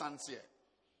such sons here.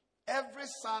 Every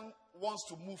son wants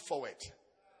to move forward.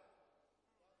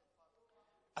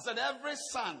 I said every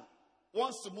son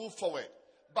wants to move forward.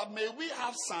 But may we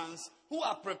have sons who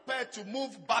are prepared to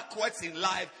move backwards in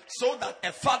life so that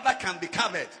a father can be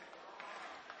covered.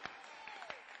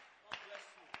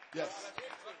 Yes.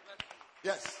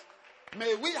 Yes.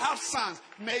 May we have sons.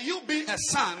 May you be a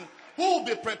son who will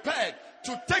be prepared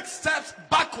to take steps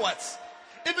backwards.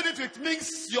 Even if it means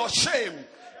your shame,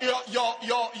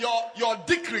 your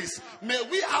decrease. May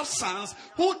we have sons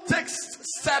who take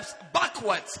steps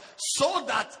backwards so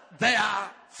that their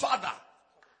father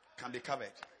can be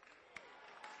covered.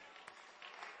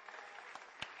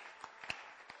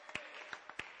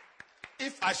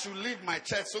 If I should leave my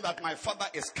church so that my father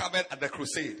is covered at the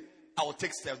crusade, I will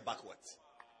take steps backwards.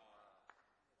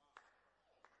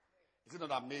 Is it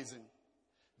not amazing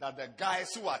that the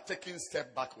guys who are taking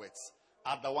steps backwards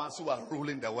are the ones who are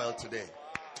ruling the world today?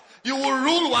 You will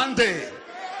rule one day.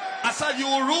 I said you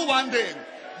will rule one day.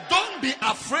 Don't be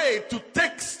afraid to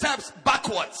take steps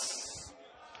backwards.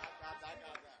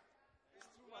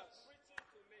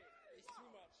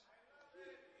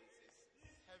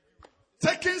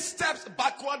 Taking steps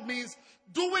backward means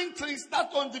doing things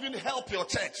that don't even help your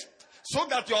church, so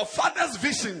that your father's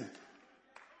vision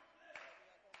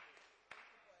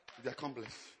will be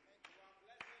accomplished.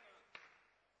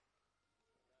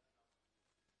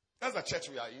 That's the church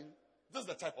we are in. This is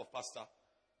the type of pastor.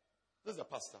 This is a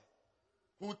pastor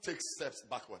who takes steps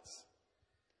backwards.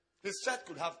 His church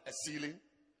could have a ceiling.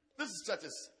 This church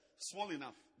is small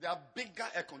enough. There are bigger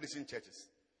air-conditioned churches.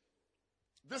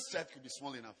 This church could be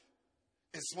small enough.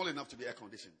 It's small enough to be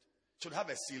air-conditioned. Should have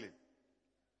a ceiling.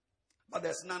 But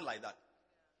there's none like that.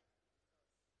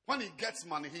 When he gets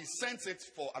money, he sends it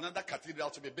for another cathedral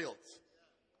to be built.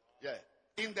 Yeah.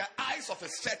 In the eyes of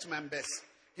his church members,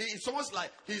 it's almost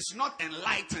like he's not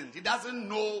enlightened. He doesn't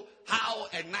know how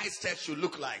a nice church should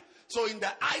look like. So in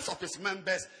the eyes of his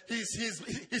members,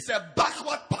 he's a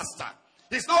backward pastor.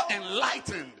 He's not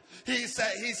enlightened. He's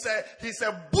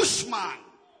a bushman.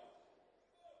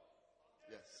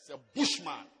 Yes, he's a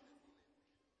bushman.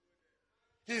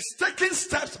 He's taking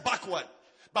steps backward.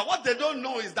 But what they don't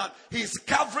know is that he's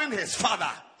covering his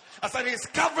father. I said he's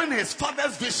covering his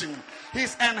father's vision.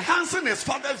 He's enhancing his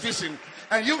father's vision.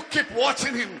 And you keep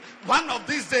watching him. One of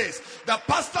these days, the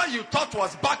pastor you thought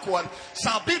was backward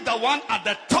shall be the one at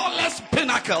the tallest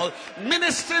pinnacle,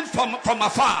 ministering from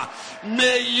afar.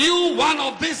 May you one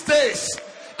of these days,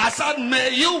 I said,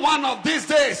 may you one of these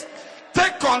days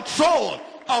take control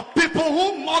of people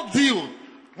who mocked you.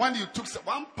 When you took,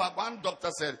 one doctor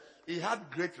said he had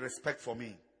great respect for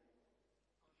me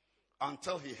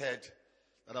until he heard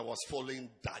that I was following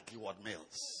Daggy Ward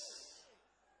Mills.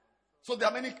 So there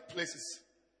are many places.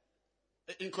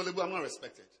 In Kolebu, I'm not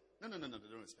respected. No, they don't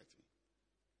respect me.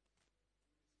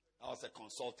 I was a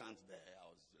consultant there. I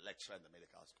was a lecturer in the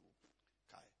medical school.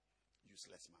 Kai,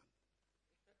 useless man.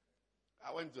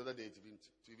 I went the other day to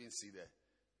even see the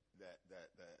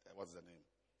what's the name?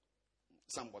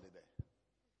 Somebody there.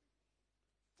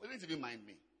 They didn't even mind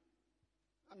me.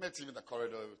 I met him in the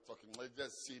corridor talking. I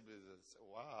just see me.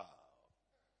 Wow.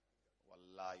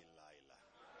 Wallahi.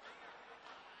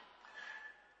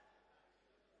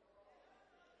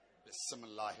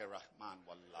 Bismillahirrahman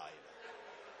wallahi.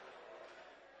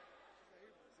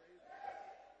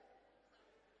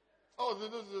 Oh,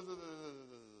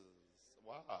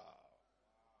 wow.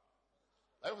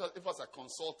 If I was a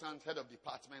consultant, head of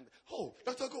department, oh,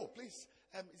 Dr. Go, please.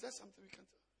 Is there something we can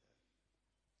do?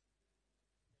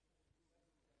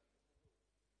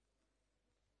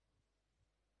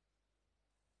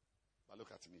 But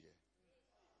look at me here.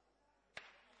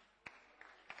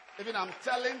 Even I'm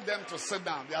telling them to sit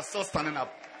down, they are still standing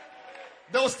up.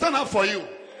 They will stand up for you.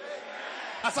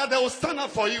 I said they will stand up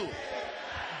for you.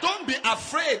 Don't be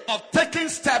afraid of taking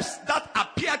steps that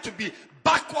appear to be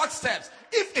backward steps.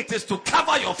 If it is to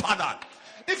cover your father,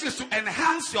 if it's to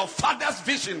enhance your father's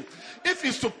vision, if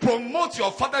it's to promote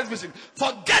your father's vision,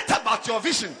 forget about your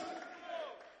vision.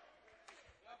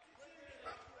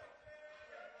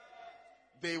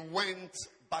 They went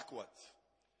backwards.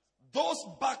 Those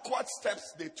backward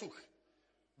steps they took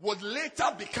would later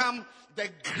become the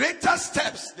greatest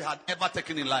steps they had ever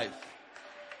taken in life.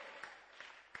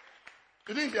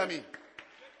 You didn't hear me?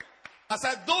 I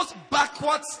said those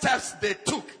backward steps they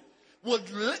took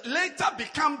would later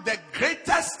become the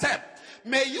greatest step.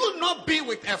 May you not be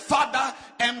with a father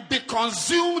and be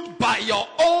consumed by your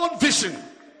own vision.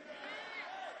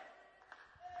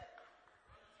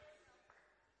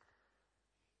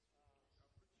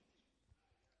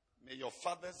 May your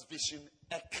father's vision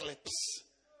eclipse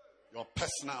your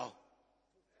personal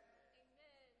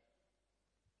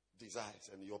desires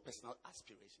and your personal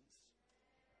aspirations.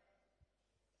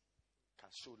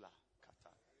 Kashula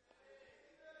kata.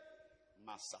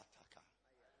 Masataka.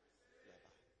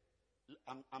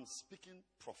 I'm speaking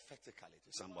prophetically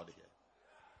to somebody here.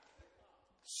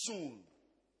 Soon,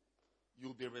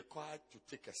 you'll be required to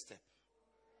take a step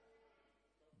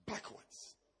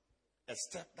backwards. A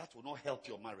step that will not help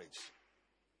your marriage.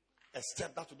 A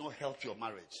step that will not help your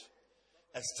marriage.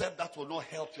 A step that will not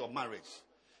help your marriage.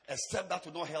 A step that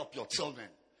will not help your children.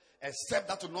 A step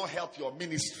that will not help your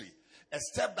ministry. A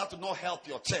step that will not help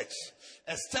your church.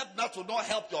 A step that will not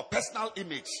help your personal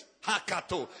image.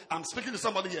 Hakato. I'm speaking to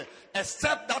somebody here. A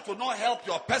step that will not help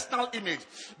your personal image.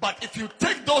 But if you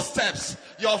take those steps,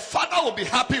 your father will be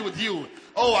happy with you.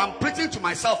 Oh, I'm preaching to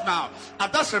myself now. I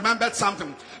just remembered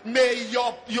something. May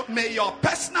your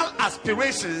personal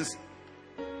aspirations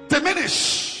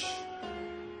diminish.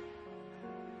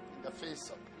 In the face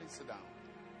of, please sit down.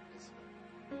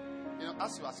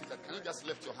 as you are seated, can you just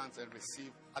lift your hands and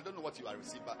receive? I don't know what you are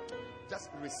receiving, but just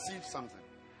receive something.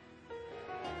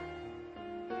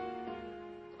 I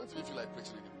don't even feel like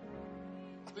preaching anymore.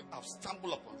 I think I've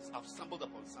stumbled upon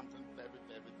something very,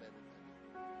 very, very, very.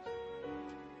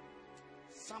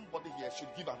 Somebody here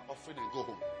should give an offering and go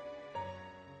home.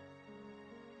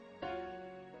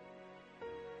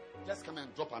 Just come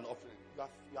and drop an offering.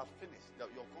 You have finished.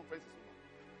 Your conference is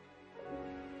over.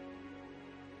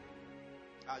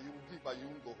 You will give, but you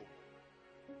won't go home.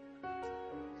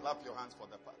 Clap your hands for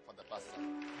the pastor.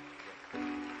 Yeah.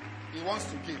 He wants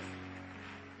to give,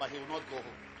 but he will not go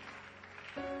home.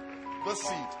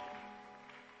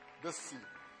 This seed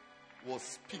will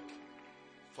speak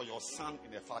for your son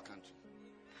in a far country.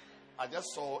 I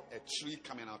just saw a tree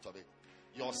coming out of it.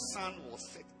 Your son will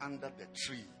sit under the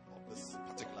tree of this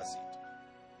particular seed.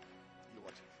 You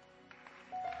watch it.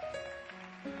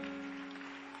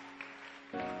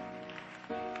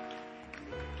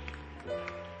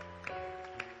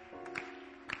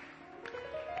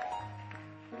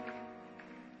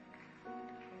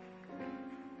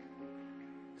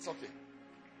 It's okay.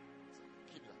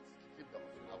 Keep that. Keep that.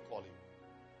 I'll call him.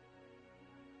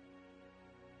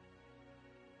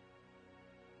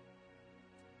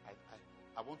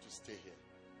 I want to stay here.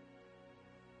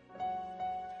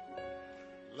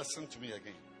 Listen to me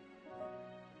again.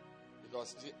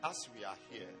 Because as we are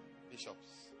here,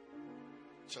 bishops,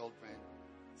 children,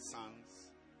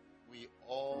 sons, we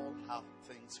all have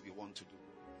things we want to do.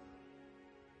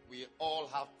 We all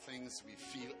have things we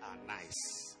feel are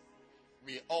nice.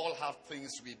 We all have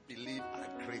things we believe are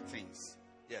great things.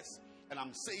 Yes. And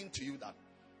I'm saying to you that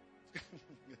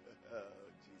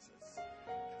Jesus.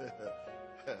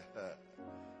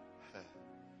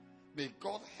 May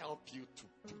God help you to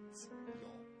put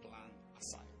your plan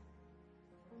aside.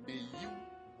 May you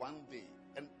one day,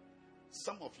 and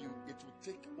some of you, it will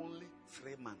take only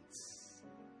 3 months.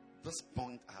 This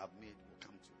point I have made will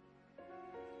come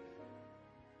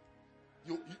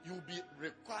to. You'll be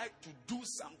required to do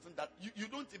something that you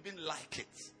don't even like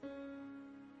it.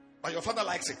 But your father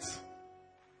likes it.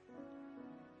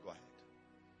 Go ahead.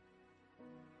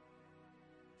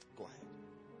 Go ahead.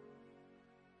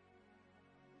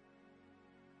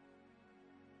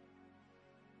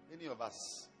 Many of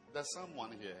us, there's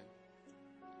someone here,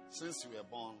 since you were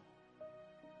born,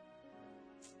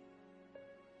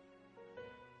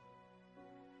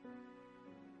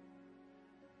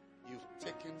 you've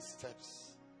taken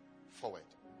steps forward.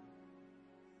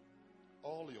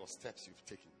 All your steps you've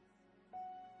taken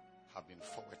have been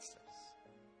forward steps.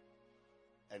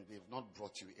 And they've not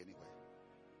brought you anywhere.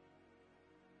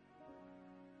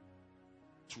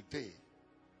 Today,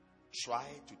 try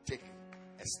to take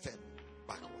a step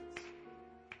backwards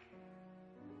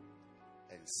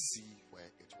and see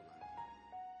where it will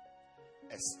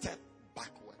land. A step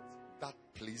backward that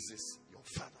pleases your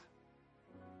Father.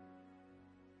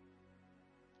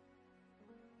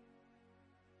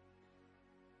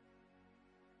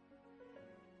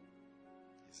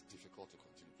 It's difficult to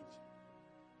continue preaching.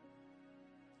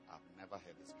 I've never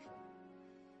heard this before.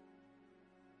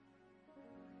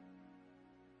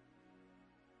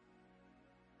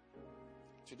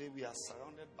 Today we are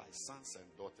surrounded by sons and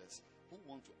daughters who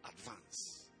want to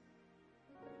advance.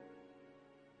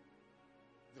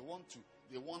 They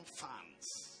want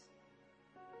fans.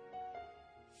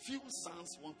 Few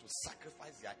sons want to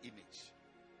sacrifice their image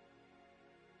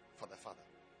for the Father.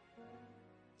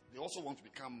 They also want to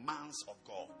become mans of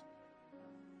God.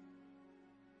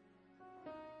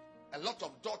 A lot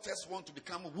of daughters want to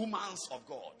become women's of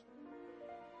God.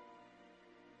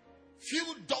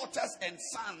 Few daughters and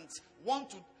sons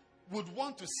would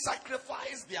want to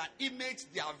sacrifice their image,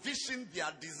 their vision,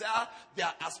 their desire,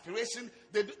 their aspiration.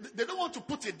 They don't want to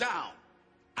put it down.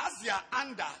 As they are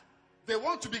under, they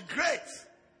want to be great.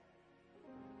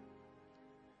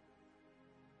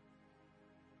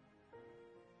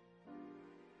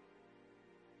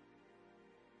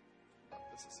 But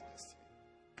this is destiny.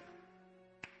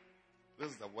 This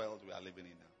is the world we are living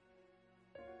in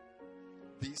now.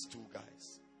 These two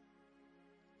guys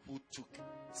who took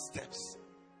steps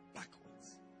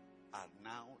backwards are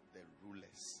now the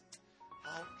rulers.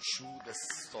 How true this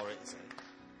story is.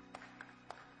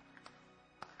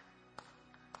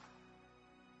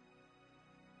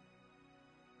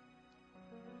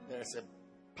 There is a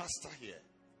pastor here.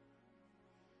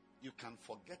 You can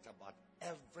forget about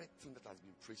everything that has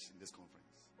been preached in this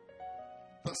conference.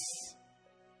 This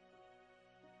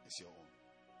is your own.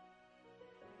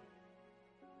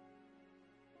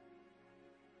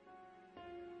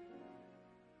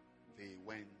 They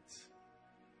went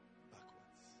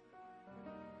backwards.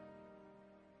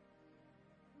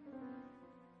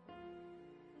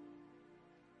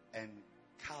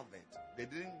 beloved, they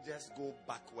didn't just go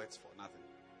backwards for nothing.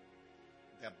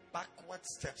 The backward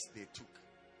steps they took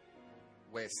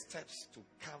were steps to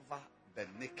cover the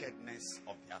nakedness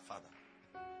of their father.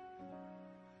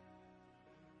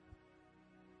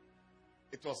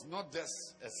 It was not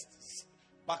just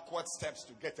backward steps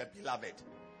to get a beloved,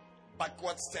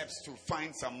 backward steps to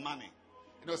find some money.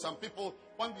 You know, some people,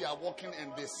 when they are walking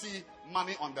and they see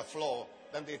money on the floor,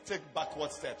 then they take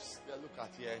backward steps. They look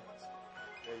at here.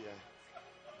 Yeah.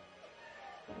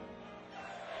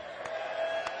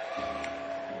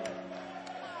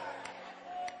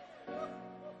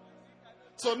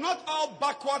 So not all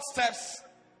backward steps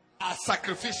are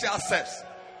sacrificial steps.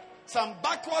 Some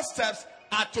backward steps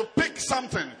are to pick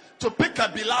something, to pick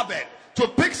a beloved, to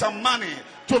pick some money,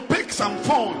 to pick some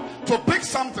phone, to pick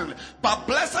something. But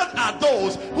blessed are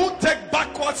those who take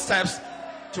backward steps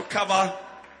to cover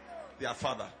their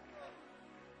father.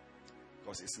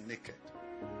 Because he's naked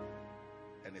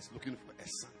and he's looking for a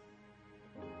son.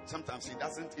 Sometimes he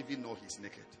doesn't even know he's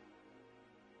naked.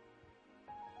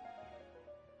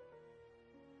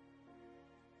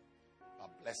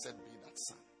 But blessed be that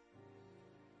son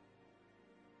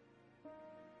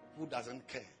who doesn't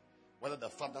care whether the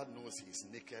father knows he is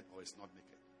naked or is not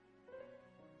naked,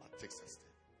 but takes a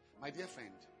step. My dear friend,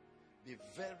 be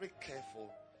very careful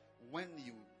when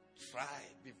you try.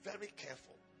 Be very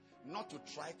careful not to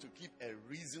try to keep a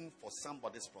reason for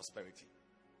somebody's prosperity.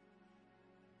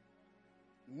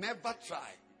 Never try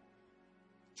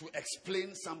to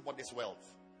explain somebody's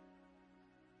wealth.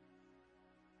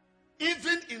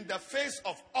 Even in the face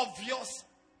of obvious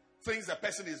things the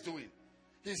person is doing.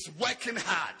 He's working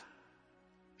hard.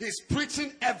 He's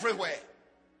preaching everywhere.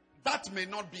 That may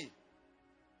not be.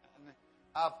 And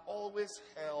I've always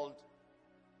held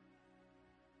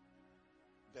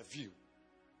the view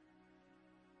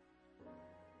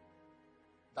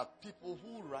that people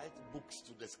who write books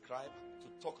to describe,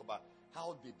 to talk about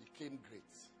how they became great,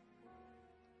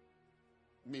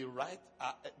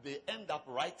 they end up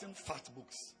writing fat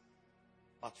books,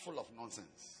 but full of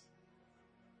nonsense.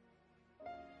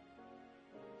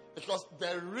 Because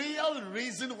the real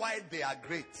reason why they are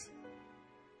great,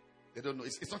 they don't know.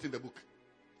 It's not in the book.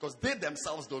 Because they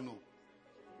themselves don't know.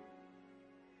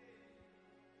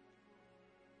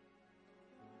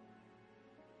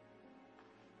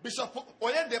 Bishop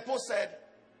Oyedepo said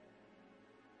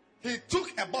he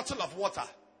took a bottle of water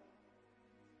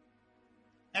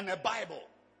and a Bible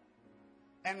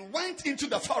and went into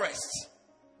the forest.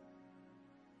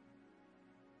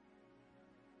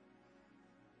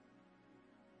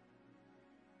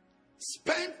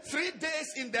 Spent 3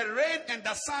 days in the rain and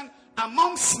the sun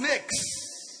among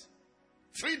snakes.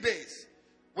 3 days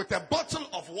with a bottle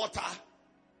of water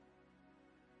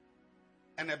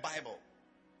and a Bible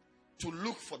to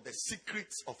look for the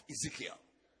secrets of Ezekiel.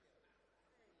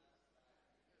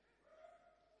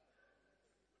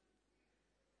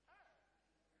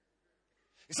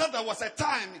 He said there was a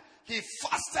time he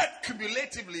fasted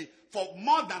cumulatively for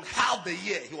more than half the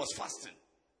year. He was fasting.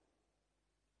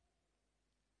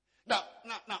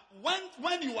 Now,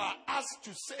 when you are asked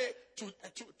to say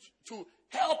to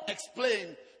help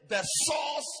explain the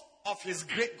source of his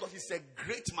great, because he's a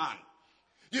great man,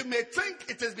 you may think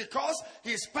it is because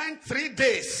he spent 3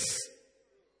 days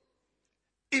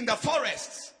in the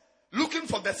forest looking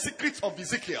for the secrets of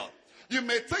Ezekiel. You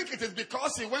may think it is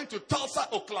because he went to Tulsa,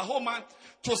 Oklahoma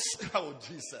to sit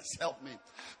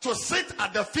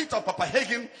at the feet of Papa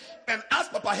Hagin, and as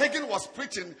Papa Hagin was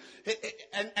preaching,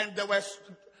 and there were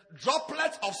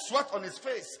droplets of sweat on his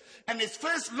face, and his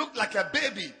face looked like a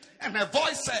baby, and a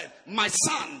voice said, "My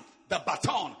son, the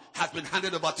baton has been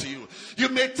handed over to you." You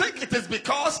may think it is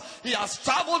because he has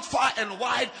traveled far and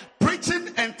wide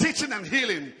preaching and teaching and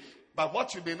healing. But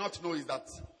what you may not know is that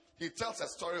he tells a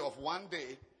story of one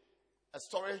day, a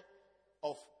story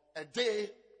of a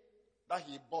day that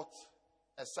he bought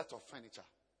a set of furniture.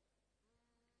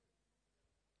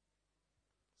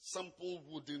 Simple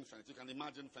wooden furniture. You can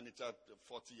imagine furniture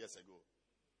 40 years ago.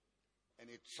 And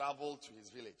he traveled to his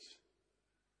village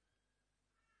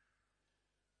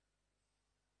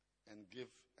and gave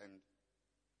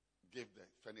the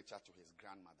furniture to his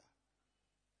grandmother.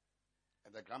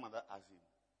 And the grandmother asked him,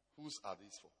 "Whose are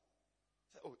these for?"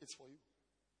 He said, "Oh, it's for you."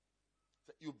 He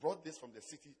said, "You brought this from the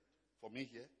city for me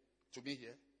here, to me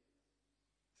here?"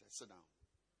 He said, "Sit down."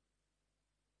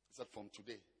 He said, "From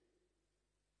today,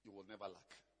 you will never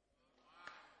lack."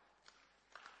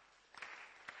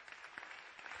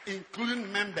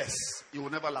 Including members, you will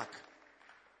never lack.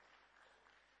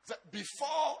 So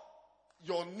before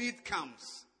your need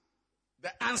comes,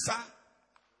 the answer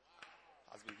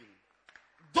has been given.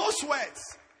 Those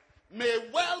words may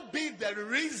well be the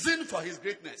reason for his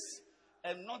greatness,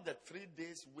 and not the 3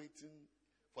 days waiting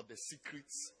for the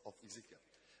secrets of Ezekiel.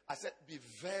 I said, be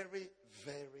very,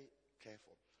 very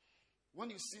careful. When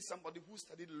you see somebody who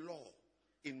studied law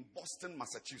in Boston,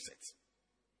 Massachusetts,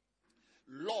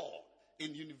 law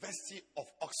in University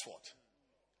of Oxford,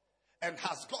 and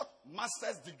has got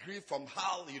master's degree from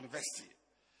Hull University,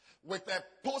 with a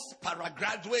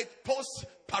post-paragraduate,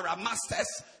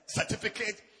 post-paramasters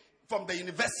certificate from the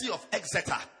University of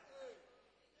Exeter,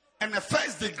 and a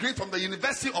first degree from the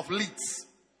University of Leeds,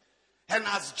 and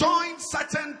has joined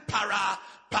certain para-UN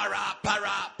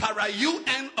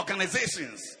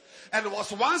organizations, and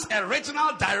was once a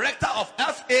regional director of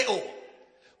FAO.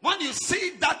 When you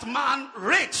see that man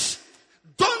rich,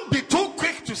 don't be too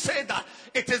quick to say that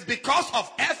it is because of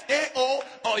FAO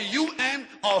or UN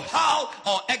or Hull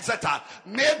or Exeter.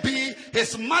 Maybe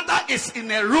his mother is in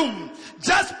a room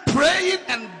just praying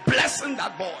and blessing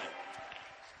that boy.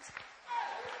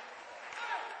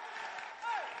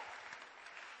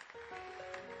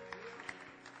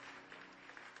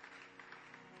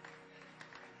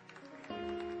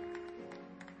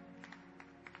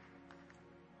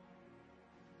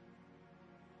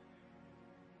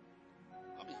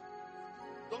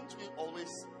 Don't we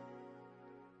always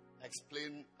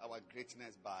explain our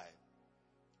greatness by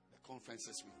the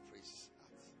conferences we preach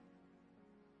at,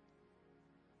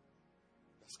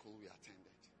 the school we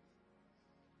attended?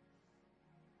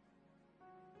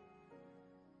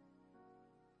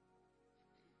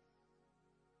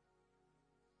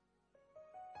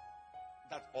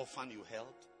 That orphan you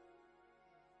helped?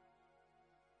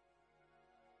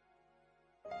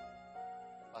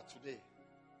 But today,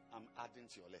 I'm adding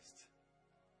to your list.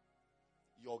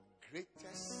 Your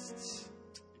greatest,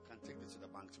 you can take this to the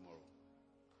bank tomorrow.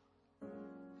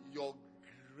 Your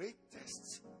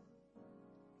greatest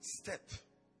step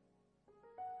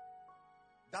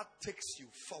that takes you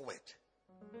forward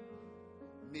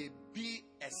may be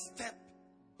a step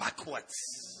backwards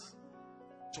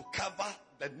to cover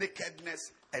the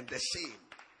nakedness and the shame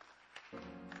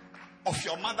of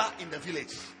your mother in the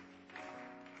village.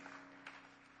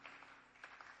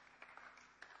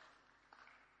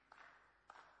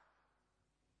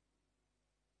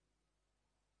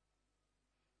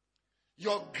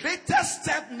 Your greatest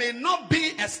step may not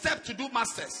be a step to do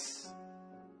masters,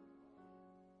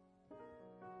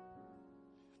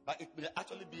 but it may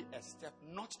actually be a step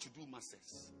not to do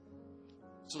masters,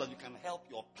 so that you can help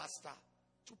your pastor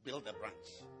to build a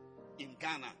branch in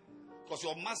Ghana. Because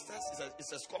your masters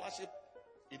is a scholarship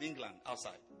in England,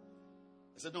 outside.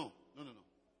 I said, no.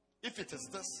 If it is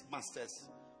this masters,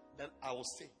 then I will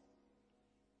stay.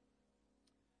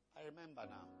 I remember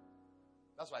now.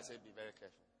 That's why I say be very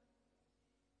careful.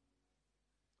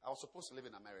 I was supposed to live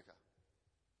in America.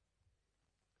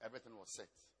 Everything was set.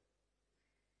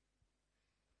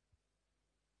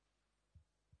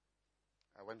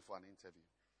 I went for an interview.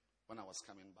 When I was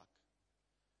coming back,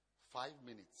 5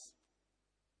 minutes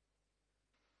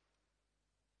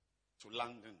to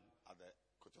London at the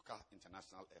Kotoka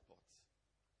International Airport,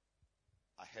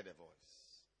 I heard a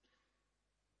voice.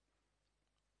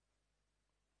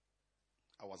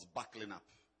 I was buckling up,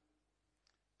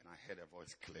 and I heard a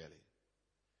voice clearly.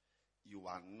 You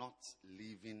are not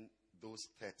leaving those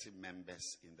 30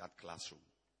 members in that classroom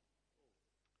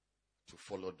to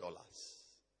follow dollars.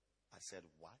 I said,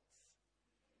 what?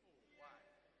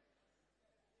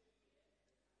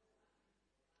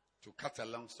 To cut a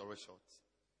long story short,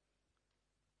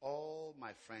 all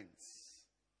my friends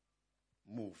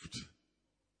moved.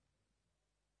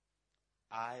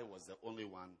 I was the only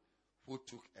one who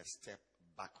took a step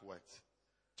backward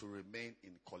to remain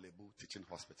in Kolebu Teaching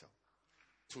Hospital.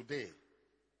 Today,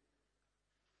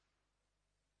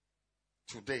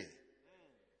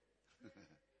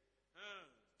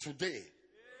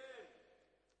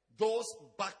 those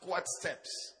backward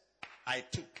steps I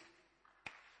took,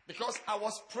 because I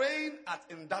was praying at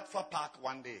Indatfa Park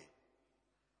one day.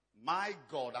 My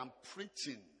God, I'm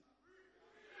preaching.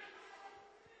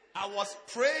 I was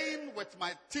praying with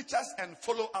my teachers and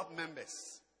follow-up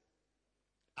members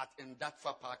at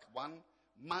Indatfa Park one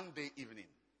Monday evening.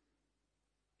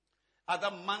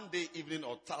 Either Monday evening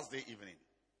or Thursday evening.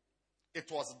 It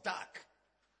was dark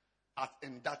at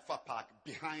Indatfa Park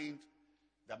behind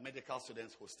the medical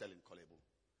students hostel in Kolebu.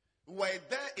 We were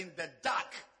there in the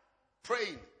dark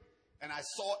praying, and I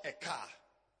saw a car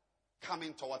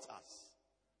coming towards us.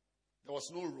 There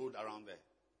was no road around there,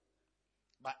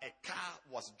 but a car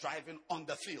was driving on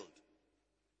the field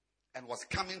and was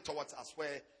coming towards us,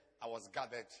 where I was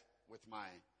gathered with my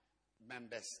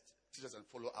members, teachers and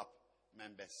follow-up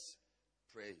members,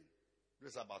 praying.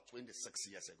 This was about 26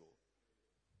 years ago.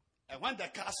 And when the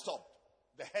car stopped,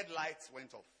 the headlights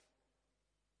went off.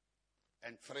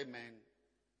 And 3 men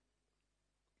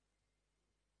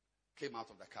came out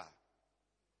of the car.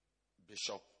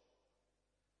 Bishop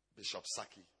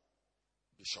Saki,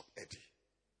 Bishop Eddie.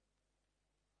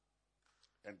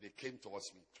 And they came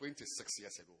towards me 26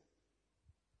 years ago.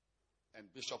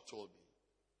 And Bishop told me,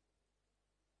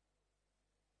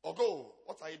 Ogo,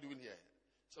 what are you doing here?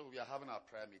 So we are having our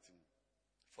prayer meeting,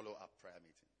 follow-up prayer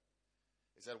meeting.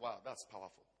 He said, wow, that's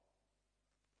powerful.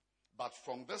 But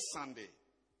from this Sunday,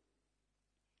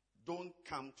 don't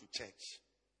come to church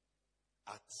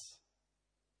at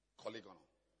Coligono.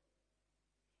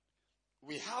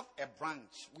 We have a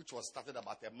branch which was started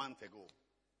about a month ago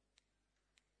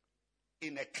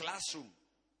in a classroom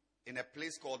in a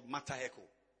place called Mataheko.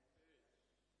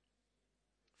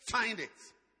 Find it.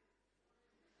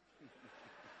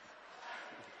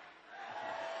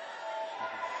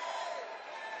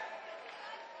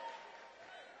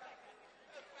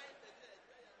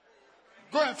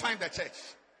 Go and find the church.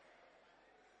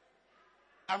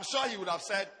 I'm sure he would have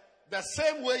said, the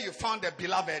same way you found the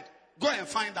beloved, go and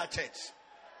find that church.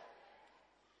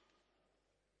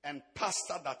 And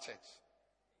pastor that church.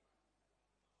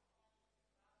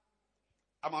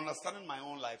 I'm understanding my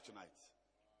own life tonight.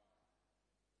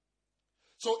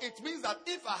 So it means that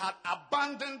if I had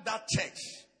abandoned that church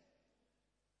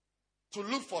to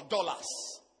look for dollars,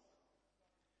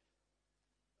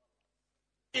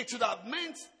 it would have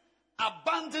meant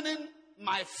abandoning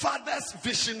my father's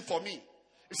vision for me.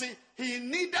 You see, he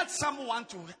needed someone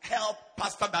to help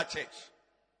pastor that church.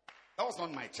 That was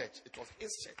not my church. It was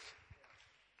his church.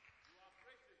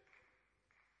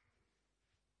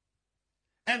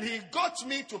 And he got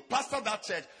me to pastor that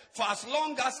church for as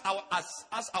long as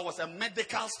I was a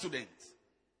medical student.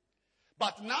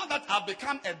 But now that I've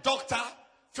become a doctor,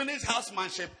 finished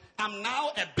housemanship, I'm now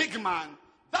a big man.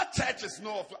 That church is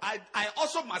no. I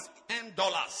also must earn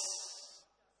dollars.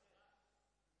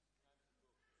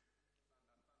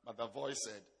 But the voice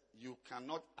said, you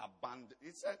cannot abandon.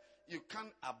 It said, you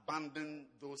can't abandon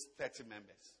those 30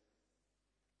 members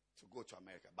to go to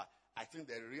America. But I think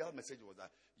the real message was that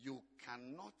you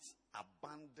cannot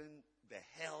abandon the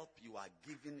help you are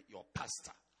giving your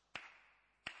pastor.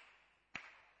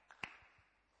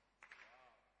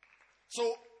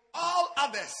 So all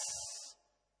others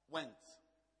went.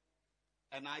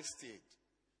 And I stayed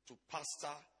to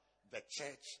pastor the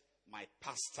church my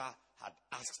pastor had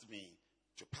asked me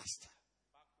to pastor.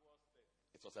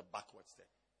 It was a backward step.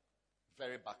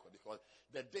 Very backward. Because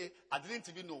the day, I didn't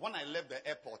even know when I left the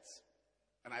airport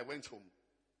and I went home.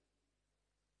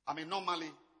 I mean, normally,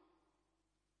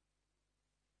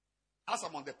 as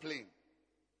I'm on the plane,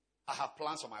 I have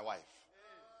plans for my wife.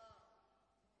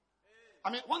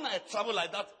 I mean, when I travel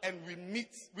like that and we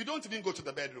meet, we don't even go to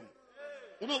the bedroom.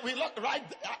 You know, we look right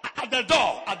at the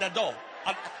door. At the door.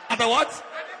 At the what?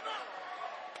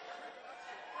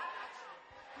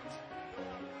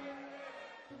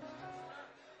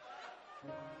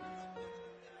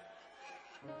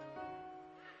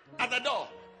 At the door.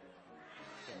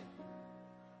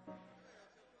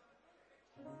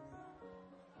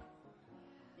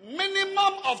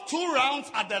 Minimum of 2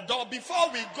 rounds at the door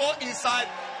before we go inside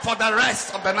for the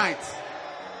rest of the night.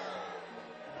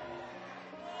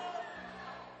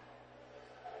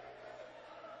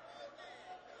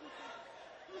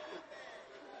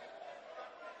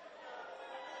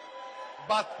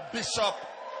 But Bishop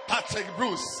Patrick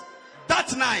Bruce,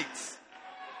 that night,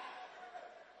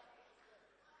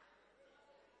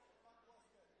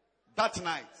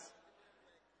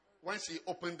 when she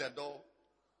opened the door,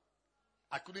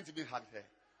 I couldn't even hug her.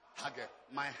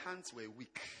 My hands were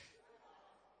weak.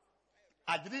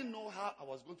 I didn't know how I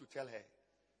was going to tell her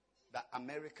that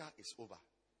America is over.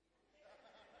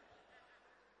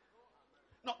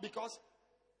 No, because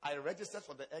I registered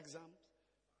for the exams,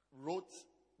 wrote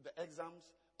the exams,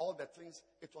 all the things.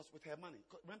 It was with her money.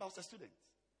 Remember, I was a student.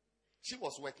 She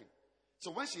was working.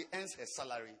 So when she earns her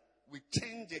salary, we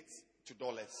change it to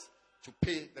dollars to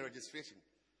pay the registration.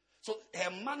 So her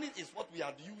money is what we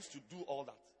had used to do all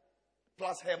that.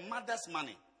 Plus her mother's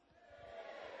money.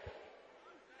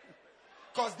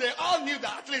 Because they all knew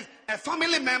that at least a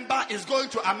family member is going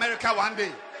to America one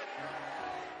day.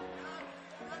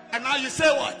 And now you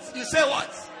say what? You say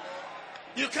what?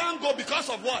 You can't go because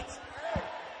of what?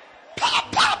 Pa,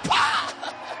 pa, pa.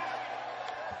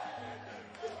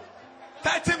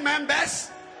 30 members.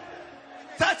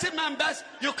 30 members.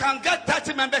 You can get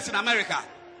 30 members in America.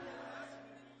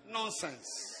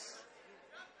 Nonsense.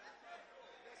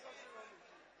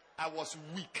 I was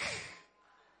weak.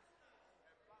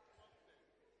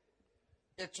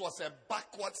 It was a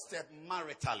backward step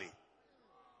maritally.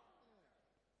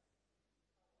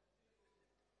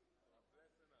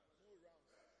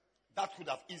 That could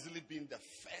have easily been the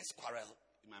first quarrel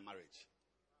in my marriage.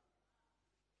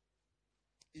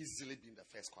 Easily been the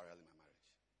first quarrel in my marriage.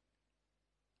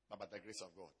 But by the grace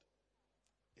of God,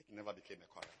 it never became a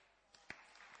quarrel.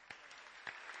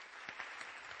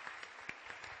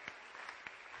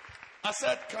 I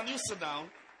said, can you sit down?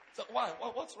 He said, why?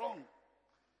 What's wrong?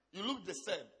 You look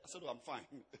disturbed. I said, I'm fine.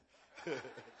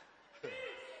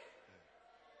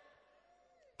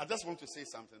 I just want to say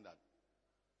something that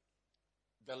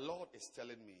the Lord is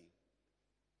telling me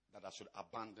that I should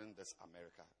abandon this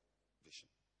America vision.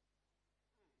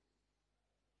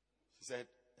 He said,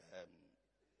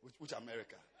 which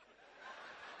America?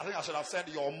 I think I should have said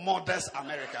your mother's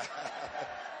America.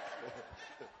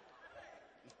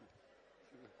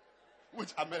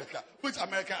 Which America? Which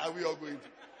America are we all going to?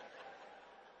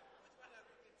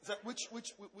 He said,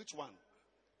 which one?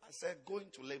 I said, going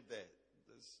to live there.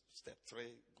 There's step 3,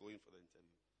 going for the interview.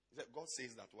 He said, God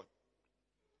says that what?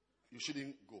 You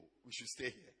shouldn't go. We should stay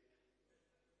here.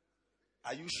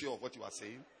 Are you sure of what you are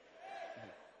saying?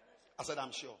 I said,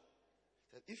 I'm sure.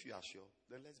 He said, if you are sure,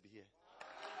 then let's be here.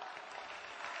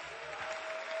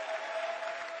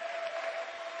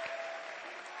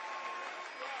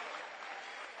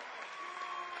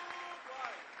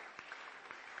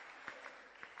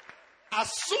 As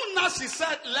soon as she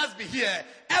said, let's be here,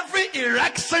 every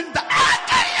erection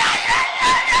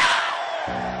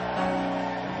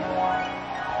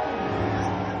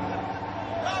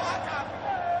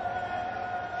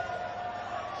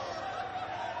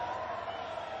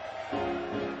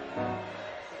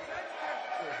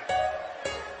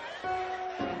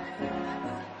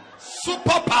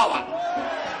superpower.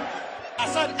 I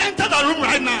said, enter the room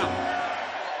right now.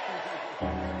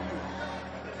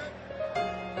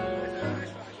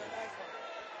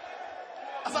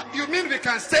 You mean we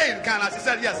can stay in Ghana? She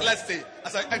said, yes, let's stay. I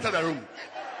said, enter the room.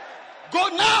 Go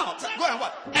now. Said, go and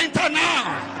what? Enter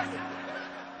now.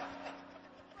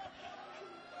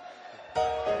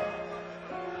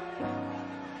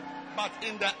 But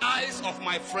in the eyes of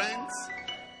my friends,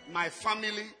 my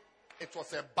family, it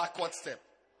was a backward step.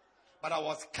 But I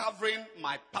was covering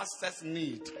my pastor's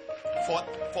need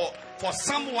for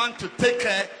someone to take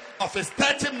care of his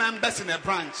 30 members in a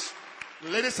branch.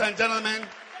 Ladies and gentlemen,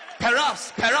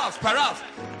 Perhaps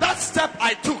that step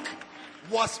I took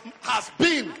has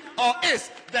been or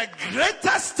is the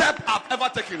greatest step I've ever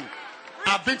taken.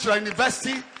 I've been to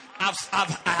university. I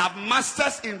have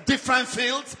masters in different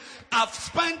fields. I've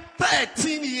spent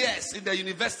 13 years in the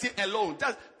university alone.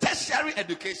 That's tertiary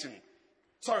education.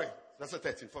 Sorry, that's a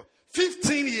 13.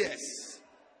 15 years.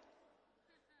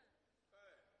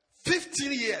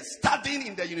 15 years studying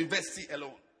in the university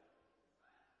alone.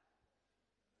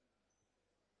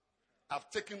 I've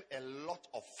taken a lot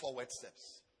of forward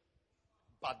steps.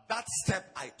 But that step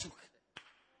I took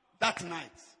that night,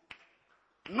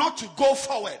 not to go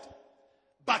forward,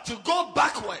 but to go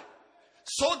backward,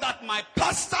 so that my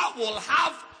pastor will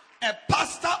have a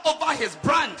pastor over his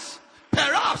branch,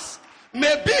 perhaps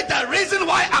may be the reason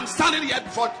why I'm standing here in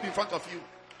front of you.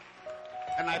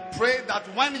 And I pray that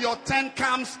when your turn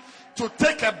comes to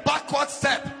take a backward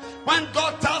step, when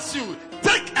God tells you,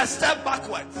 take a step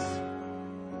backwards,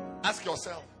 ask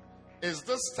yourself, is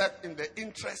this step in the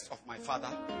interest of my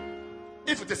father?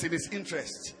 If it is in his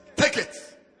interest, take it.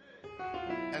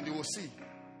 And you will see,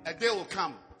 a day will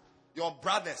come, your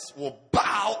brothers will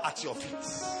bow at your feet.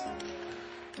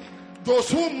 Those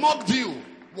who mocked you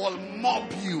will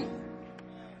mob you.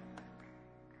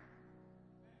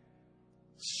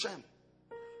 Shem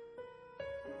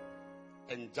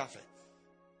and Japheth,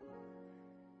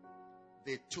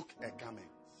 they took a garment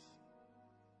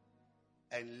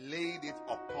and laid it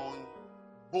upon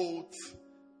both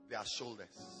their shoulders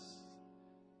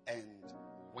and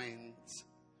went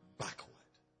backward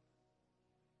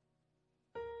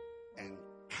and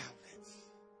covered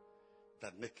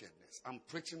the nakedness. I'm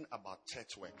preaching about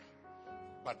church work,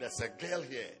 but there's a girl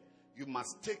here. You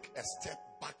must take a step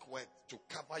backward to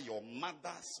cover your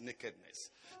mother's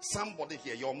nakedness. Somebody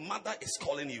here, your mother is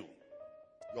calling you.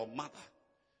 Your mother.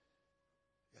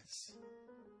 Yes.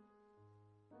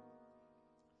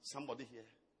 Somebody here,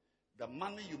 the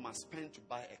money you must spend to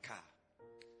buy a car,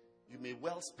 you may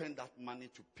well spend that money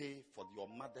to pay for your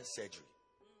mother's surgery.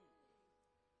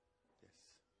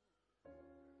 Yes.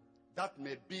 That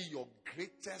may be your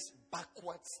greatest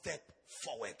backward step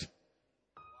forward.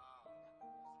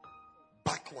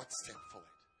 Backward step forward.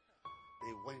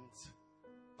 They went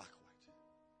backward.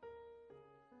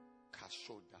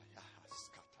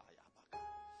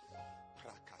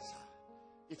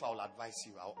 If I will advise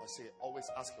you, I will say, always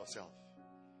ask yourself,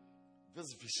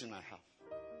 this vision I have,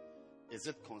 is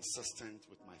it consistent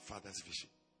with my father's vision?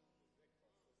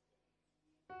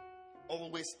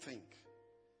 always think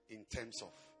in terms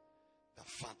of the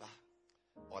father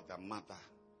or the mother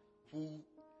who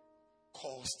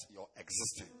caused your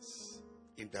existence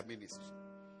in the ministry.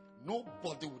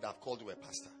 Nobody would have called you a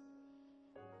pastor.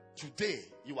 Today,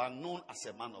 you are known as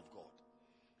a man of God.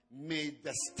 May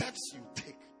the steps you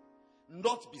take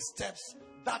not be steps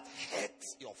that hurt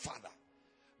your father,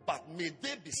 but may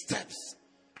they be steps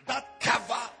that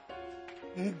cover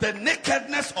the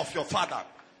nakedness of your father.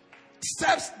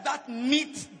 Steps that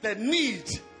meet the need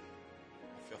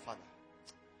of your father.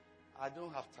 I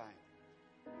don't have time.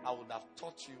 I would have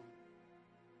taught you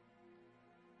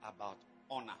about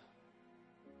honor.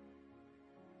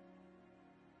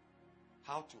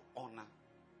 How to honor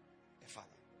a father.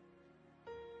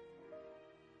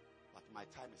 But my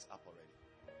time is up already.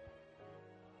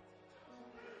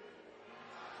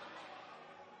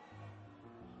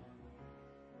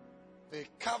 They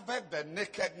covered the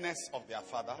nakedness of their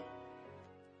father,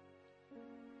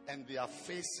 and their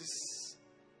faces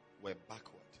were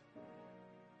backward.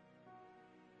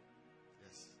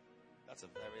 Yes, that's a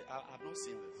very. I've not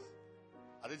seen this.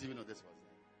 I didn't even know this was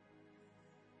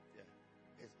there.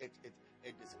 Yeah,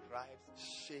 it describes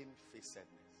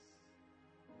shamefacedness.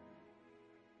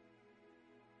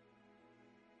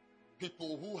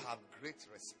 People who have great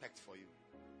respect for you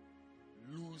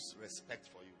lose respect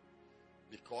for you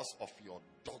because of your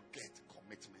dogged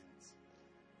commitment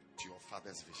to your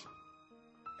father's vision.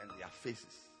 And their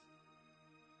faces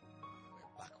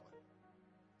were backward.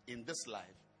 In this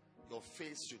life, your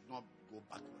face should not go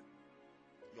backward.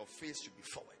 Your face should be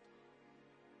forward.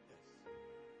 Yes.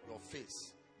 Your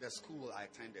face. The school I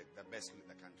attended, the best school in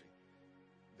the country,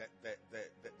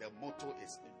 the motto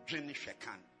is Drini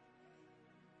Shekan.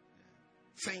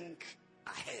 Think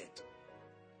ahead.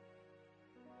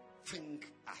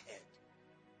 Think ahead.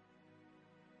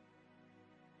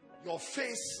 Your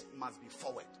face must be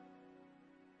forward.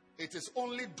 It is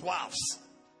only dwarfs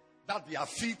that their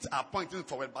feet are pointing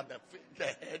forward, but the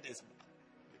head is back.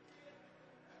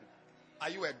 Are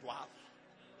you a dwarf?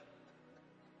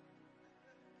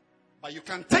 But you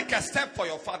can take a step for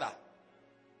your father.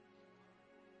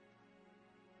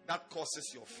 That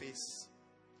causes your face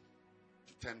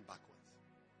to turn backwards.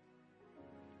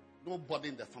 Nobody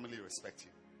in the family respects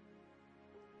you.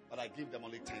 But I give them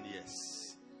only 10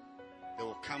 years. They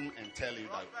will come and tell you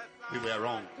that we were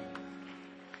wrong.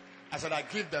 I said, I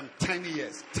give them 10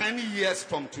 years. 10 years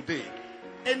from today.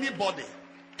 Anybody,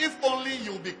 if only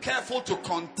you'll be careful to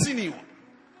continue,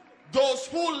 those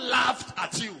who laughed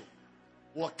at you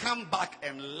will come back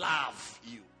and laugh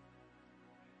you.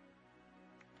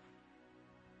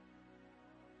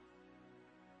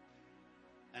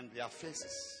 And their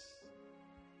faces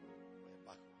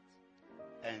were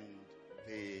backwards. And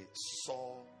they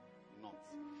saw not.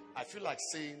 I feel like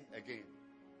saying again,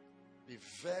 be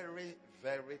very,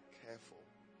 very careful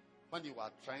when you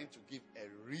are trying to give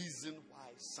a reason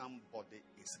why somebody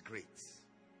is great.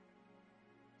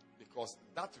 Because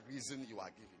that reason you are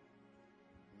giving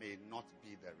may not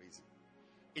be the reason.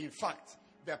 In fact,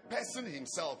 the person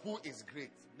himself who is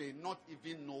great may not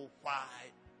even know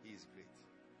why he is great.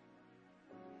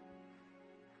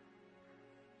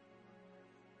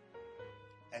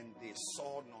 And they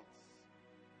saw not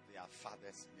their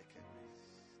father's nakedness.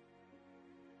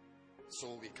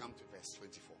 So we come to verse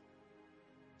 24.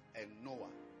 And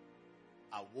Noah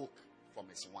awoke from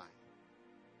his wine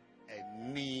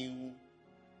and knew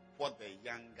what the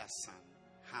younger son,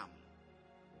 Ham,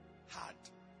 had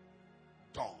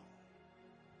done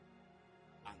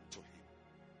unto him.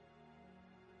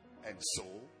 And so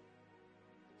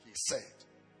he said,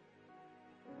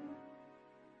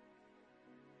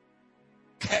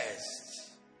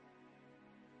 cursed.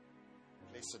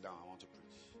 Please sit down, I want to preach.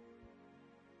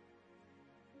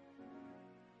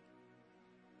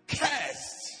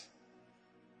 Cursed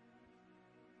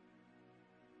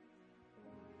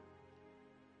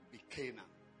be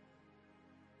Canaan.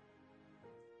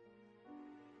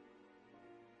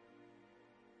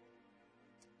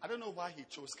 I don't know why he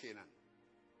chose Canaan.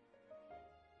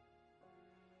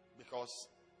 Because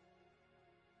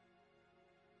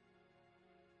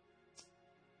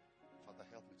Father,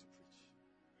 help me to preach.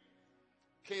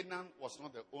 Canaan was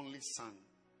not the only son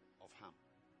of Ham.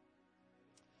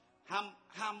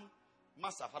 Ham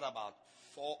must have had about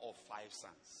 4 or 5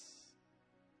 sons.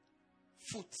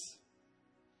 Foot,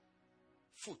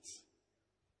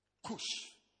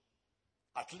 Cush.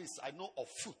 At least I know of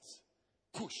Foot,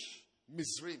 Cush,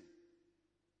 Mizraim,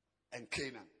 and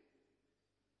Canaan.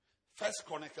 First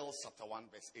Chronicles chapter 1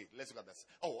 verse 8. Let's look at this.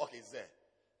 Oh, okay, it's there.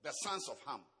 The sons of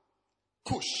Ham,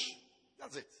 Cush.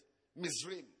 That's it.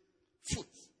 Mizraim,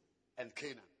 Foot, and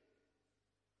Canaan.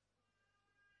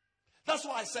 That's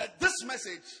why I said this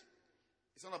message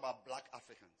is not about black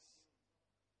Africans.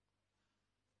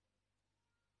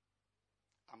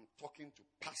 I'm talking to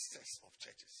pastors of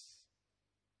churches.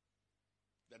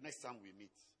 The next time we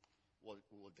meet,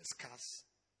 we will discuss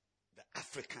the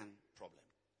African problem.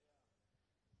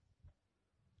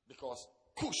 Because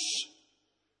Cush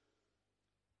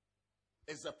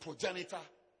is the progenitor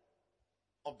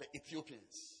of the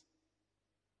Ethiopians.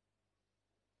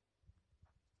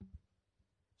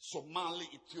 Somali,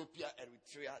 Ethiopia,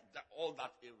 Eritrea, all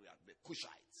that area, the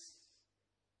Cushites.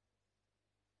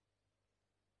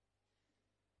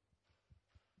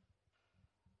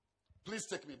 Please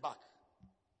take me back.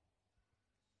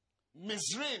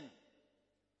 Mizraim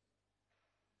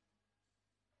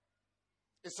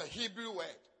is a Hebrew word.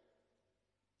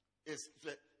 It's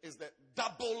the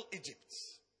double Egypt.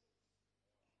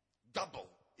 Double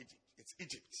Egypt. It's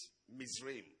Egypt.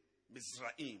 Mizraim.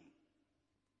 Mizraim.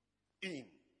 Im.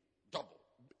 Double.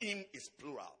 Im is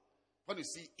plural. When you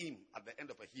see im at the end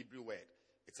of a Hebrew word,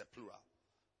 it's a plural.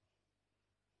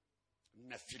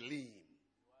 Nephilim.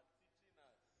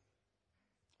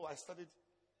 Oh, I studied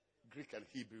Greek and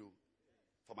Hebrew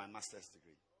for my master's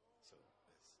degree. So,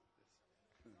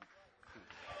 yes.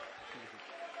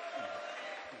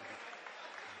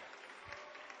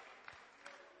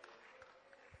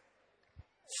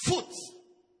 Foot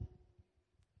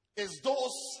is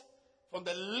those from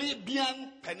the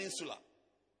Libyan Peninsula.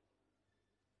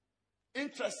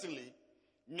 Interestingly,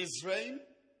 Mizraim,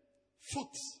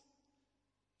 Foot,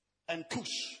 and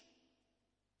Cush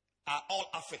are all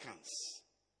Africans.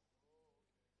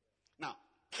 Now,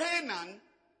 Canaan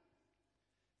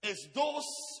is those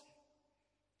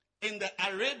in the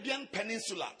Arabian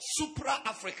Peninsula,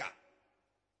 supra-Africa.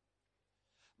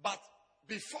 But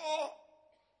before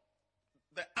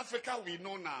the Africa we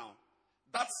know now,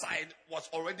 that side was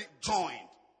already joined.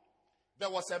 There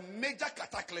was a major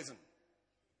cataclysm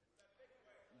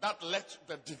that led to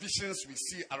the divisions we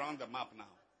see around the map now.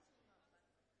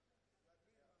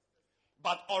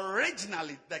 But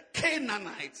originally, the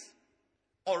Canaanites,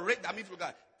 if you look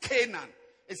at Canaan,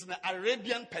 it's in the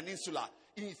Arabian Peninsula.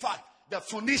 In fact, the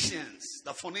Phoenicians.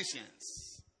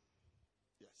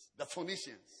 Yes, the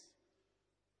Phoenicians.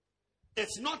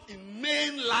 It's not in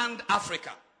mainland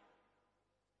Africa.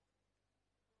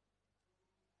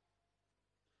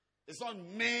 It's not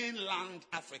mainland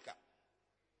Africa.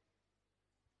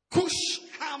 Cush,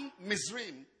 Ham,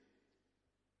 Mizraim.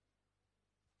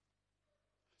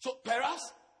 So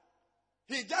perhaps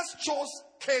he just chose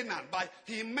Canaan, but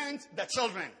he meant the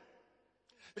children.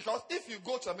 Because if you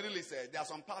go to the Middle East, there are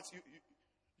some parts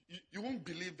you won't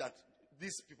believe that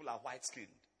these people are white-skinned.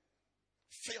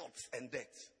 Filth and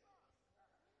death.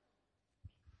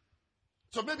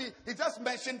 So maybe he just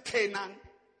mentioned Canaan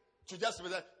to just be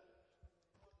that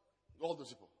all those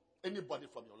people, anybody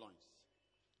from your loins.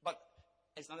 But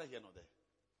it's neither here nor there.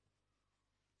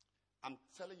 I'm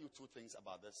telling you two things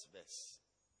about this verse.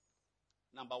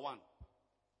 Number one,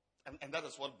 and that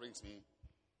is what brings me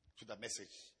to the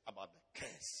message about the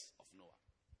curse of Noah.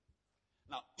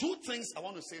 Now, two things I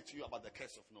want to say to you about the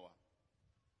curse of Noah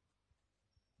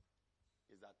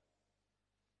is that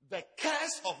the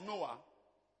curse of Noah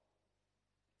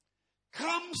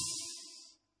comes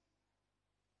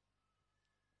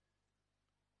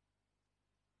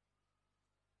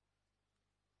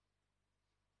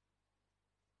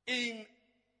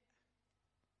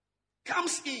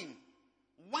in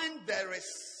when there is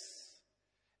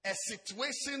a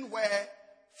situation where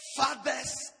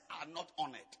fathers are not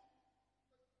honored.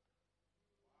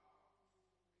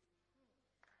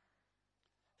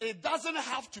 It doesn't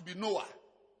have to be Noah.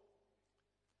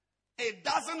 It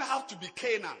doesn't have to be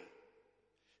Canaan.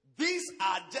 These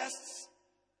are just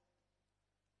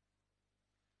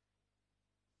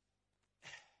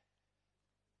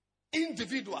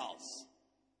individuals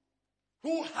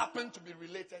who happen to be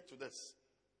related to this.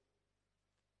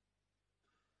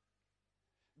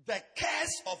 The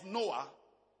curse of Noah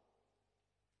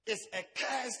is a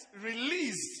curse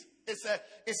released. It's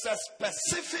a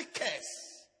specific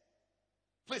curse.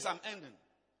 Please, I'm ending.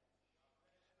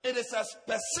 It is a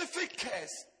specific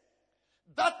curse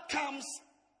that comes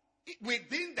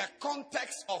within the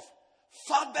context of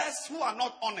fathers who are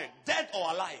not honored, dead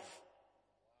or alive.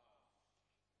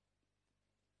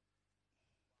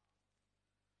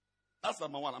 That's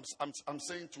number one. I'm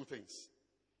saying two things.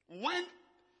 When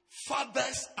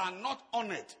fathers are not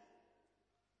honored,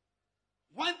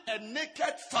 when a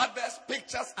naked father's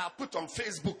pictures are put on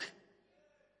Facebook,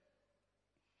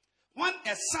 when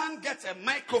a son gets a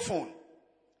microphone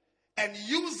and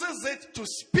uses it to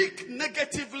speak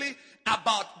negatively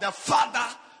about the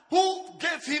father who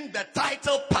gave him the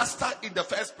title pastor in the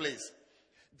first place,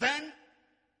 then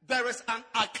there is an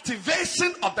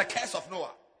activation of the curse of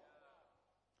Noah.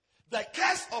 The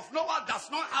curse of Noah does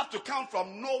not have to come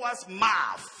from Noah's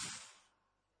mouth.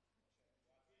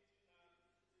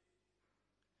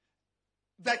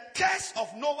 The curse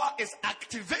of Noah is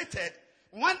activated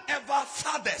whenever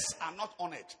fathers are not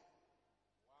honored.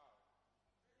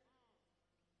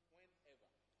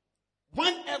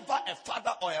 Whenever a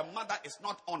father or a mother is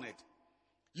not honored,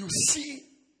 you see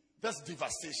this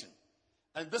devastation.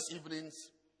 And this evening's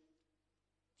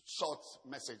short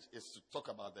message is to talk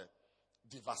about the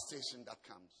devastation that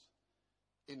comes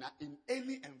in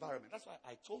any environment. That's why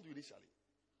I told you initially.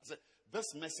 I said,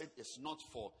 this message is not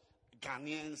for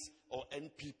Ghanaians or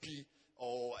NPP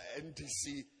or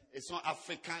NDC. It's not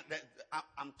African.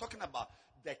 I'm talking about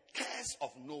the curse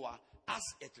of Noah as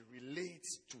it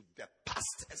relates to the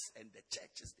pastors and the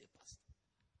churches they pastor.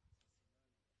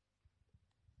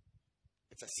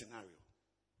 It's a scenario.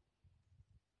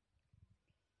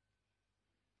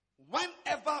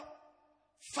 Whenever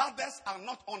fathers are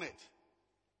not honored,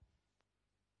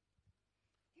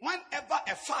 whenever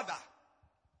a father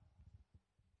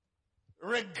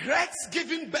regrets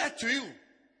giving birth to you,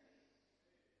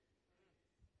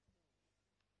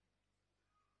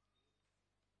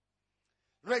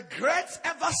 regrets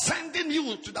ever sending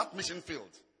you to that mission field,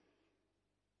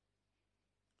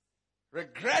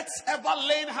 regrets ever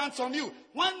laying hands on you.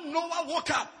 When Noah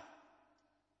woke up,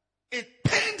 it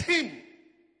pained him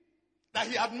that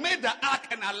he had made the ark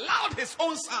and allowed his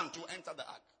own son to enter the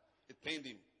ark. It pained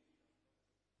him.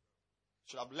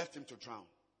 Should have left him to drown.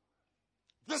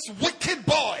 This wicked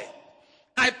boy,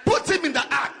 I put him in the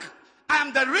ark. I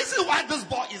am the reason why this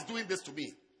boy is doing this to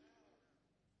me.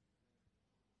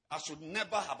 I should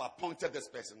never have appointed this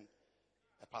person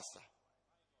a pastor.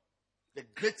 The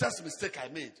greatest mistake I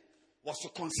made was to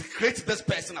consecrate this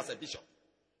person as a bishop.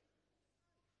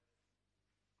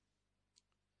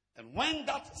 And when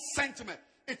that sentiment,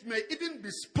 it may even be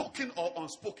spoken or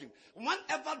unspoken,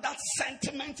 whenever that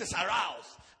sentiment is aroused,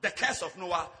 the curse of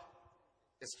Noah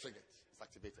is triggered, it's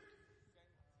activated.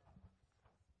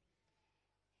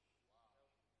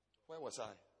 Where was I?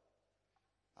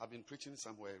 I've been preaching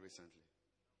somewhere recently.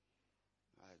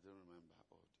 I don't remember.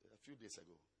 A few days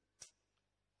ago.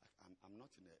 I'm not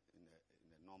in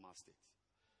a normal state.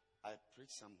 I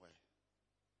preached somewhere.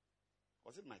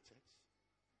 Was it my church?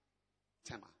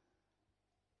 Tema.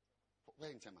 Where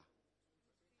in Tema?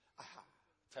 Aha,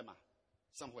 Tema.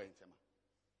 Somewhere in Tema.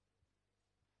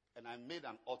 And I made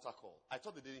an altar call. I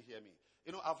thought they didn't hear me.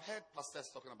 You know, I've heard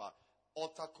pastors talking about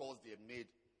altar calls they made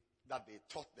that they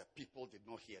thought the people did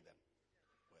not hear them.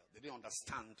 Well, they didn't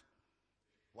understand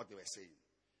what they were saying.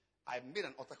 I made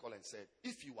an altar call and said,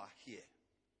 if you are here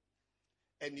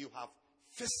and you have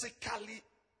physically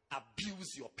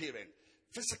abused your parent,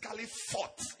 physically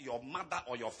fought your mother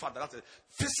or your father, that's it.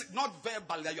 Not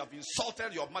verbally, you have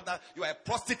insulted your mother, you are a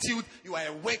prostitute, you are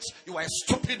a witch, you are a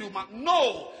stupid woman.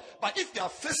 No. But if you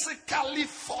have physically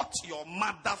fought your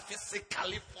mother,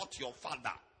 physically fought your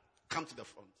father, come to the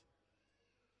front.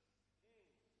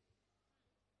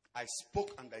 I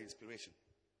spoke under inspiration.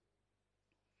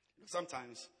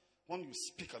 Sometimes when you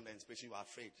speak under inspiration, you are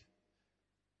afraid.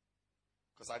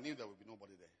 Because I knew there would be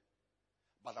nobody there.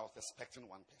 But I was expecting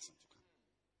one person to come.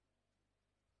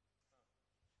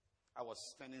 I was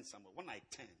standing somewhere. When I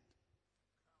turned,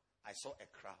 I saw a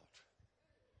crowd.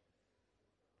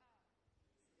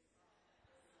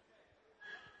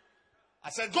 I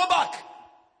said, go back.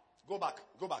 Go back.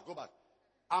 Go back. Go back.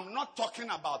 I'm not talking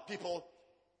about people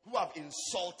who have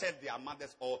insulted their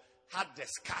mothers or had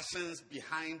discussions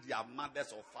behind their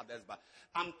mothers or fathers. But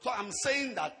I'm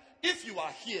saying that if you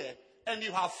are here and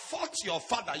you have fought your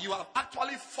father, you have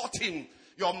actually fought him.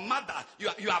 Your mother,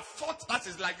 you have fought. That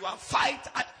is like you have fight.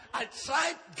 I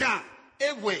tried Gan,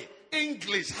 Ewe,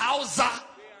 English, Hausa.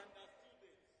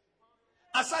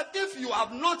 I said, if you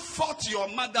have not fought your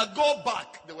mother, go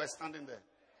back. They were standing there.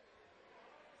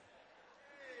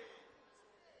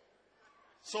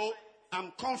 So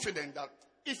I'm confident that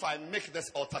if I make this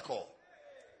altar call,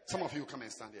 some of you come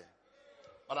and stand here.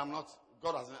 But I'm not.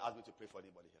 God hasn't asked me to pray for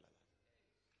anybody here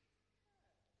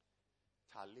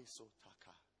like that. Taliso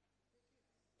taka.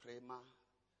 Prema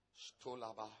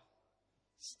stolaba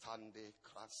stande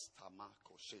krastama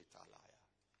koshetalaya.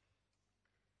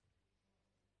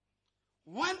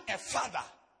 When a father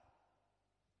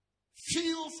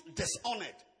feels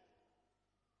dishonored,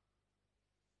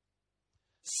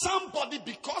 somebody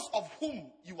because of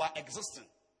whom you are existing,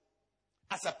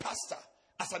 as a pastor,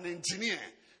 as an engineer,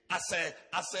 as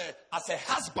a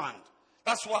husband.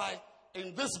 That's why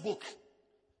in this book,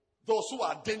 those who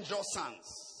are dangerous sons,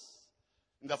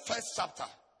 in the first chapter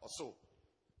or so,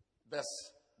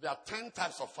 there's There are 10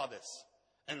 types of fathers.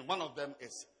 And one of them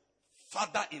is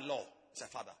father-in-law. It's a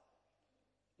father.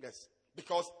 Yes.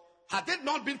 Because had it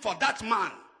not been for that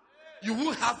man, you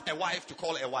won't have a wife to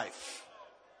call a wife.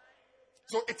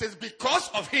 So it is because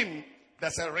of him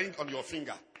there's a ring on your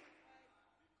finger.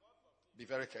 Be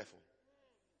very careful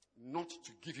not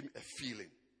to give him a feeling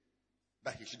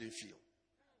that he shouldn't feel.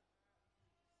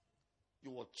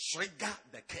 You will trigger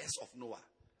the curse of Noah.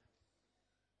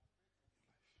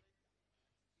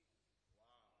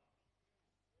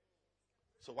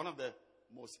 So one of the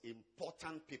most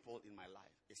important people in my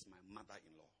life is my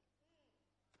mother-in-law.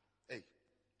 Hey,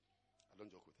 I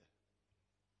don't joke with her.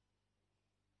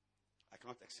 I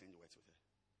cannot exchange words with her.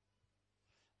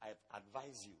 I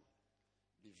advise you,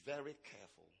 be very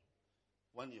careful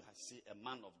when you see a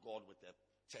man of God with a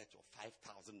church of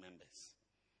 5,000 members.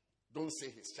 Don't say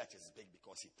his church is big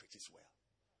because he preaches well.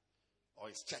 Or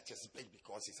his church is big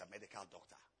because he's a medical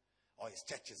doctor. Or his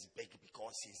church is big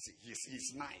because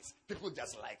he's nice. People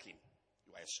just like him.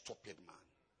 You are a stupid man.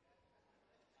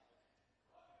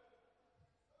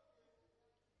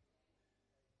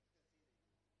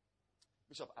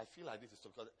 Bishop, I feel like this is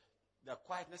because the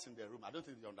quietness in the room, I don't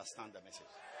think they understand the message.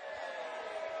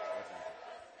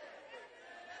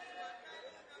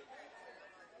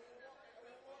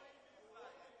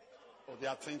 Oh, they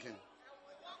are thinking.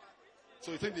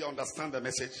 So you think they understand the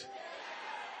message?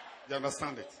 They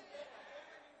understand it.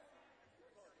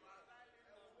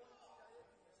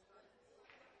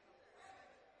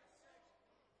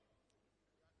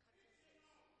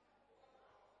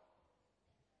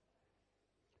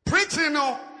 Preaching,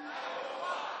 no.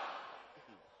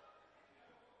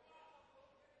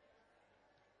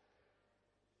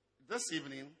 This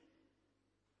evening,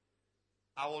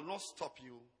 I will not stop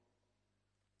you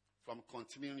from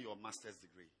continuing your master's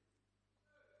degree.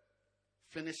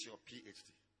 Finish your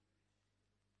PhD.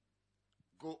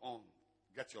 Go on,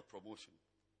 get your promotion.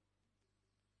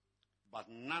 But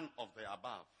none of the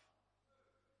above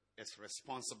is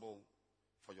responsible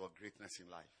for your greatness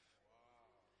in life.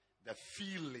 The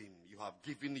feeling you have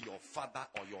given your father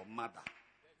or your mother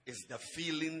is the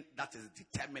feeling that is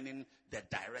determining the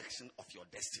direction of your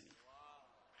destiny.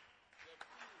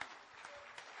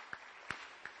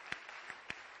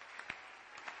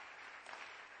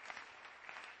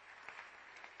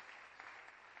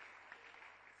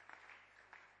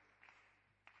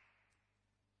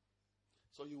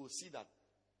 So you will see that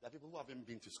there are people who haven't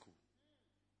been to school,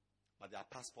 but their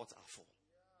passports are full.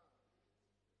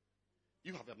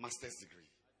 You have a master's degree,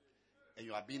 and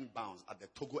you are being bounced at the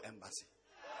Togo embassy.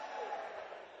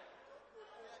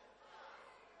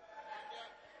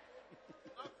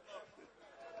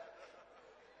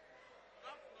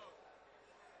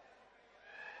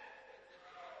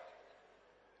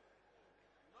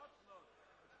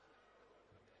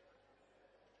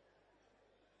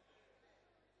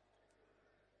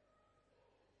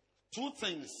 Two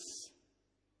things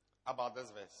about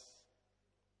this verse.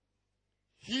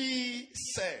 He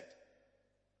said,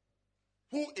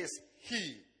 who is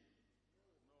he?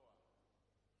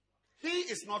 He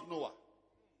is not Noah.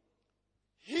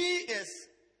 He is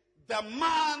the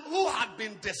man who had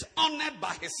been dishonored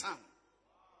by his son.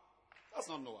 That's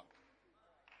not Noah.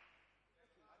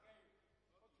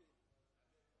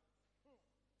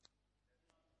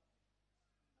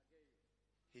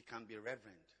 He can be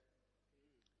reverend.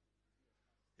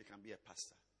 He can be a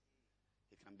pastor.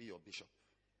 He can be your bishop.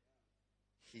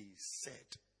 He said.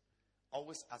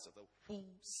 Always ask yourself, who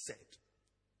said?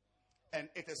 And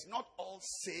it is not all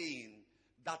saying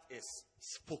that is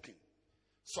spoken.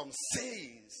 Some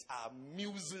sayings are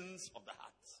musings of the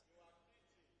heart.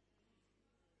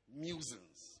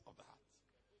 Musings of the heart.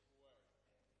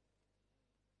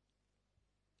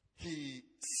 He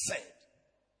said.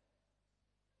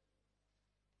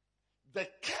 The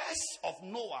curse of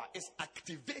Noah is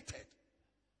activated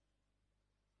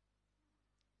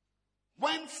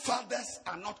when fathers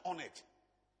are not honored.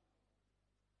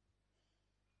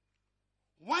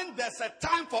 When there's a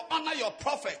time for honor your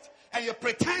prophet and you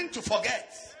pretend to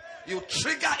forget, you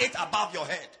trigger it above your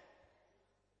head.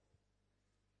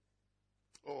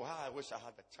 Oh, how I wish I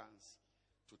had the chance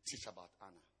to teach about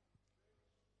Anna.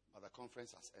 But the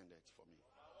conference has ended for me.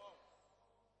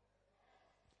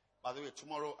 By the way,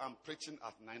 tomorrow I'm preaching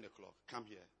at 9 o'clock. Come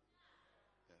here.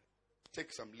 Yeah.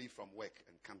 Take some leave from work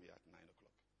and come here at 9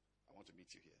 o'clock. I want to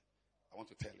meet you here. I want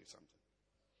to tell you something.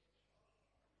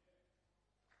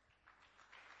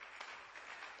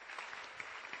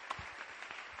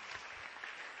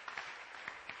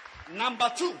 Number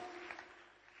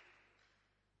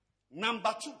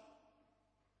two,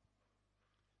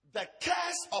 the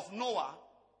curse of Noah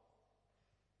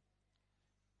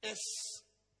is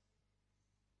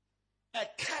a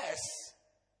curse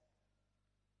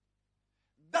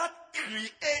that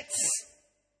creates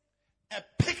a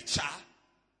picture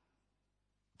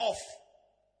of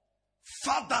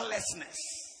fatherlessness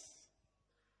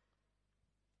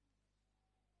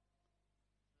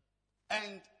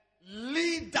and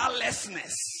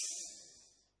leaderlessness.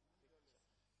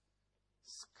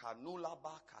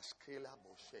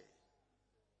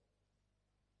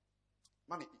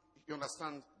 Mommy, you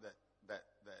understand the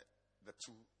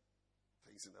two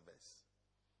things in the verse?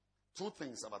 Two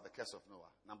things about the curse of Noah.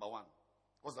 Number one.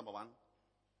 What's number one?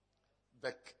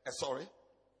 The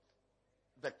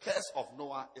curse of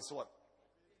Noah is what?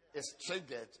 Is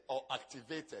triggered or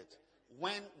activated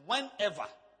whenever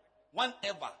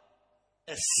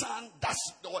a son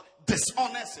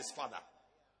dishonors his father.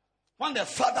 When the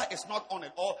father is not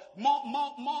honored, or more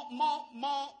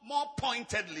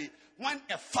pointedly, when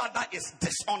a father is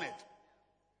dishonored.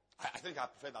 I think I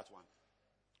prefer that one.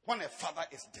 When a father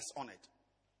is dishonored,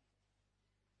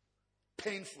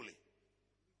 painfully.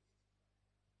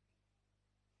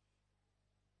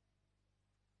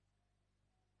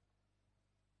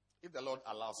 If the Lord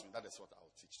allows me, that is what I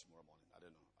will teach tomorrow morning. I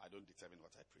don't know. I don't determine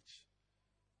what I preach.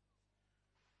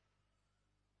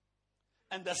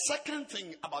 And the second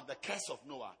thing about the curse of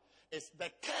Noah is the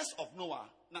curse of Noah.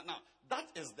 Now, that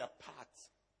is the part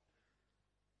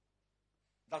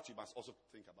that you must also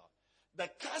think about. The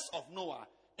curse of Noah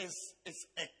is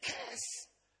a curse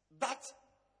that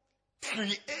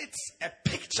creates a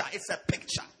picture. It's a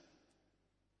picture.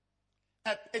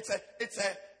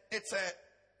 It's a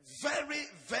very,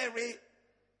 very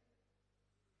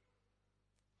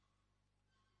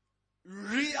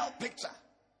real picture.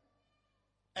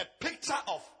 A picture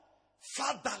of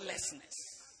fatherlessness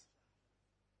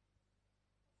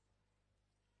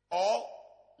or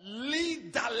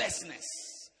leaderlessness.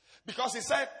 Because he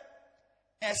said,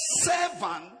 a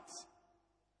servant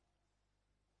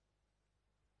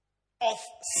of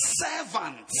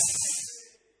servants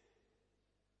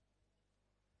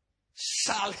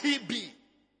shall he be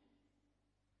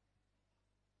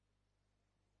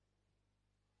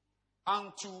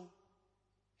unto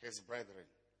his brethren.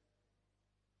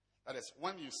 That is,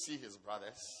 when you see his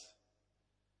brothers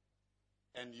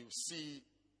and you see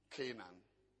Canaan,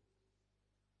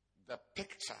 the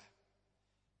picture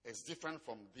is different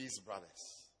from these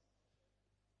brothers.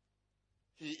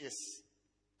 He is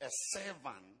a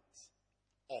servant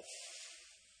of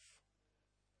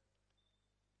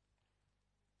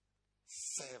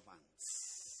servants.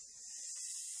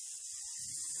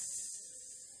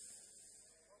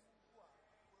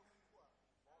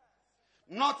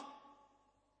 Not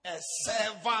a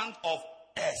servant of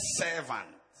a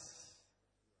servant.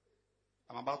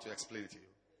 I'm about to explain it to you.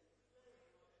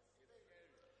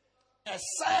 A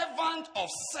servant of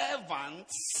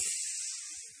servants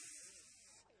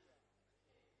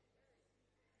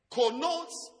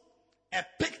connotes a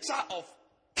picture of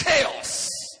chaos,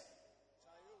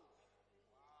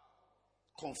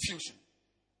 confusion.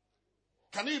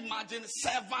 Can you imagine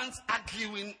servants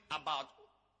arguing about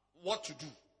what to do?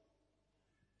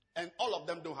 And all of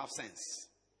them don't have sense.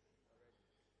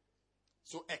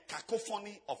 So a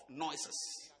cacophony of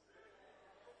noises.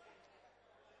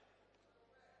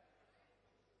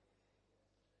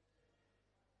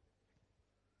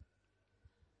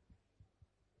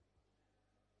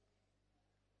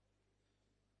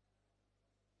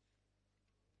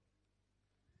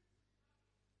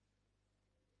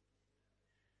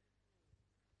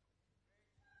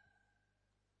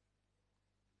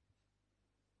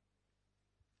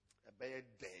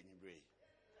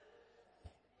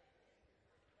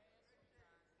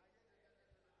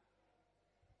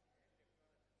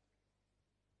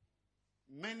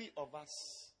 Many of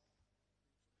us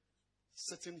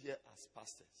sitting here as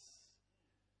pastors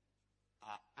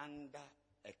are under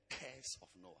a curse of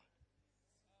Noah.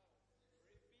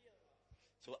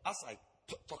 So as I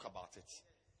talk about it,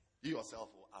 you yourself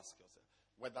will ask yourself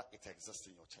whether it exists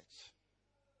in your church.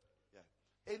 Yeah.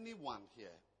 Anyone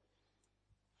here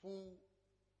who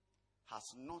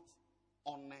has not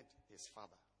honored his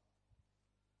father,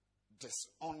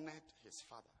 dishonored his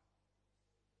father,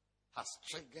 has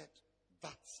triggered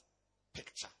that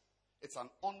picture. It's an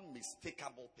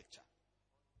unmistakable picture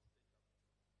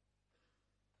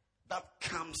that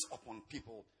comes upon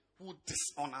people who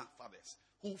dishonor fathers,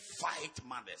 who fight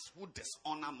mothers, who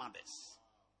dishonor mothers.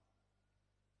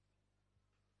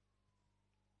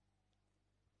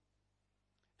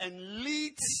 And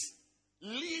leads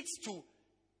to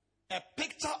a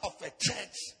picture of a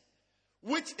church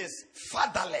which is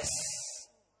fatherless.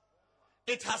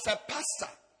 It has a pastor,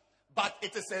 But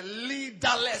it is a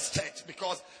leaderless church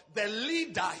because the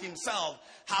leader himself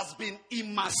has been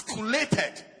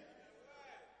emasculated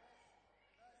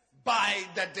by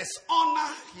the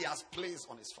dishonor he has placed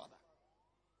on his father.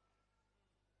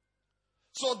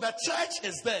 So the church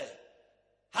is there,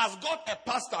 has got a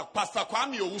pastor, Pastor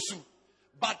Kwame Owusu,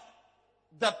 but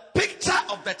the picture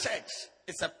of the church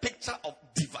is a picture of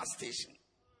devastation.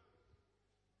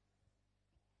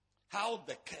 How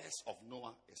the curse of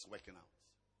Noah is working out.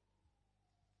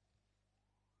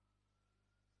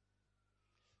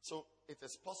 So it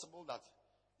is possible that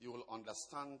you will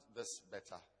understand this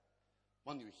better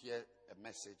when you hear a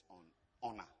message on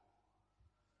honor.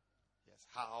 Yes,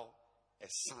 how a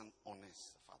son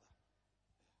honors the father.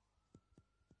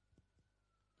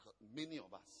 Many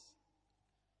of us,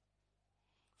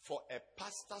 for a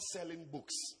pastor selling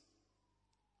books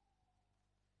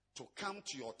to come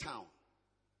to your town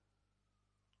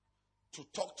to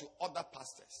talk to other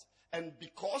pastors, and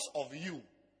because of you,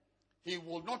 he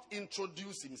will not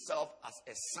introduce himself as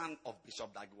a son of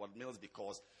Bishop Dag Heward-Mills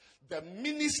because the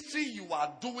ministry you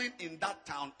are doing in that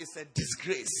town is a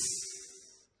disgrace.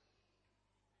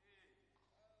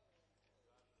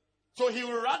 So he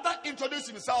will rather introduce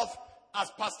himself as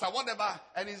pastor whatever,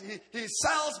 and he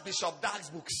sells Bishop Dag's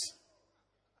books.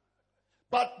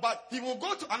 But he will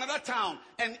go to another town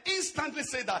and instantly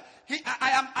say that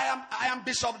I am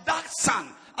Bishop Dag's son.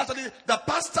 Actually, the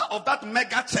pastor of that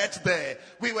mega church there,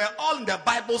 we were all in the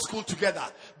Bible school together.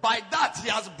 By that, he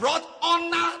has brought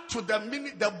honor to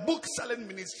the book selling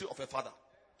ministry of a father.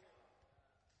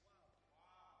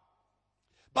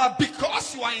 But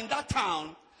because you are in that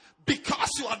town, because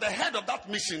you are the head of that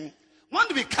mission, when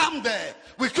we come there,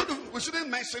 we shouldn't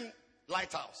mention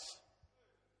Lighthouse.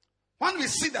 When we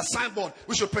see the signboard,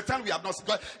 we should pretend we have not seen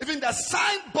God. Even the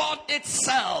signboard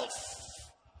itself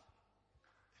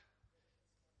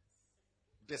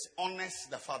dishonors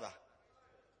the father.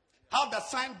 How the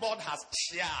signboard has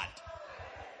cheered.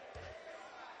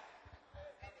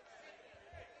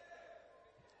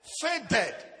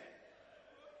 Faded.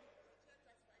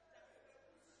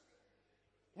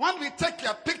 When we take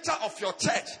a picture of your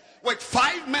church with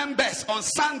 5 members on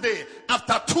Sunday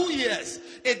after 2 years,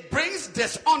 it brings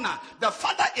dishonor. The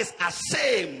father is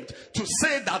ashamed to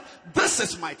say that this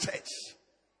is my church.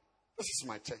 This is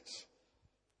my church.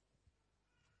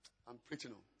 I'm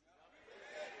preaching on.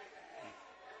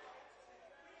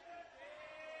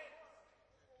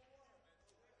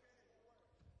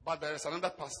 But there is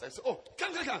another pastor. Say, oh,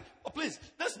 come. Oh, please.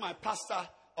 This is my pastor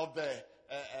of the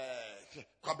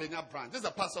Kwabena branch. This is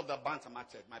the pastor of the Bantama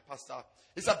Church. My pastor,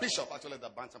 he's a bishop actually of the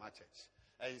Bantama Church.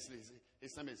 His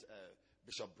name is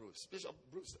Bishop Bruce. Bishop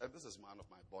Bruce, this is one of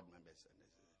my board members.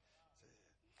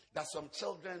 There's some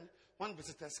children, when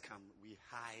visitors come, we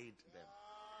hide them.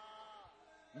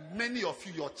 Many of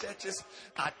you, your churches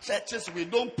are churches we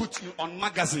don't put you on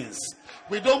magazines.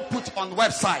 We don't put on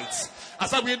websites. I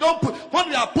said we don't put, when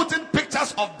we are putting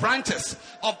pictures of branches,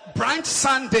 of branch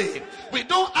Sunday, we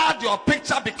don't add your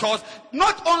picture because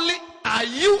not only are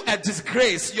you a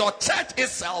disgrace, your church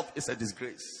itself is a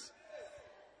disgrace.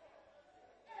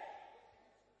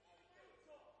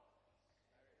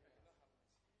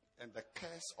 And the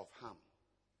curse of Ham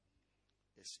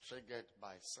is triggered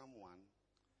by someone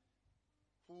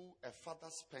who a father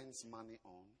spends money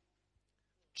on,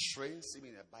 trains him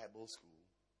in a Bible school,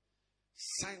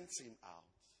 sends him out,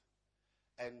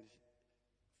 and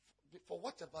for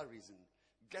whatever reason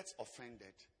gets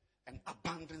offended and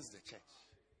abandons the church.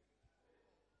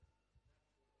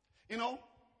 You know,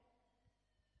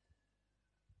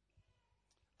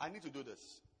 I need to do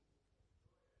this.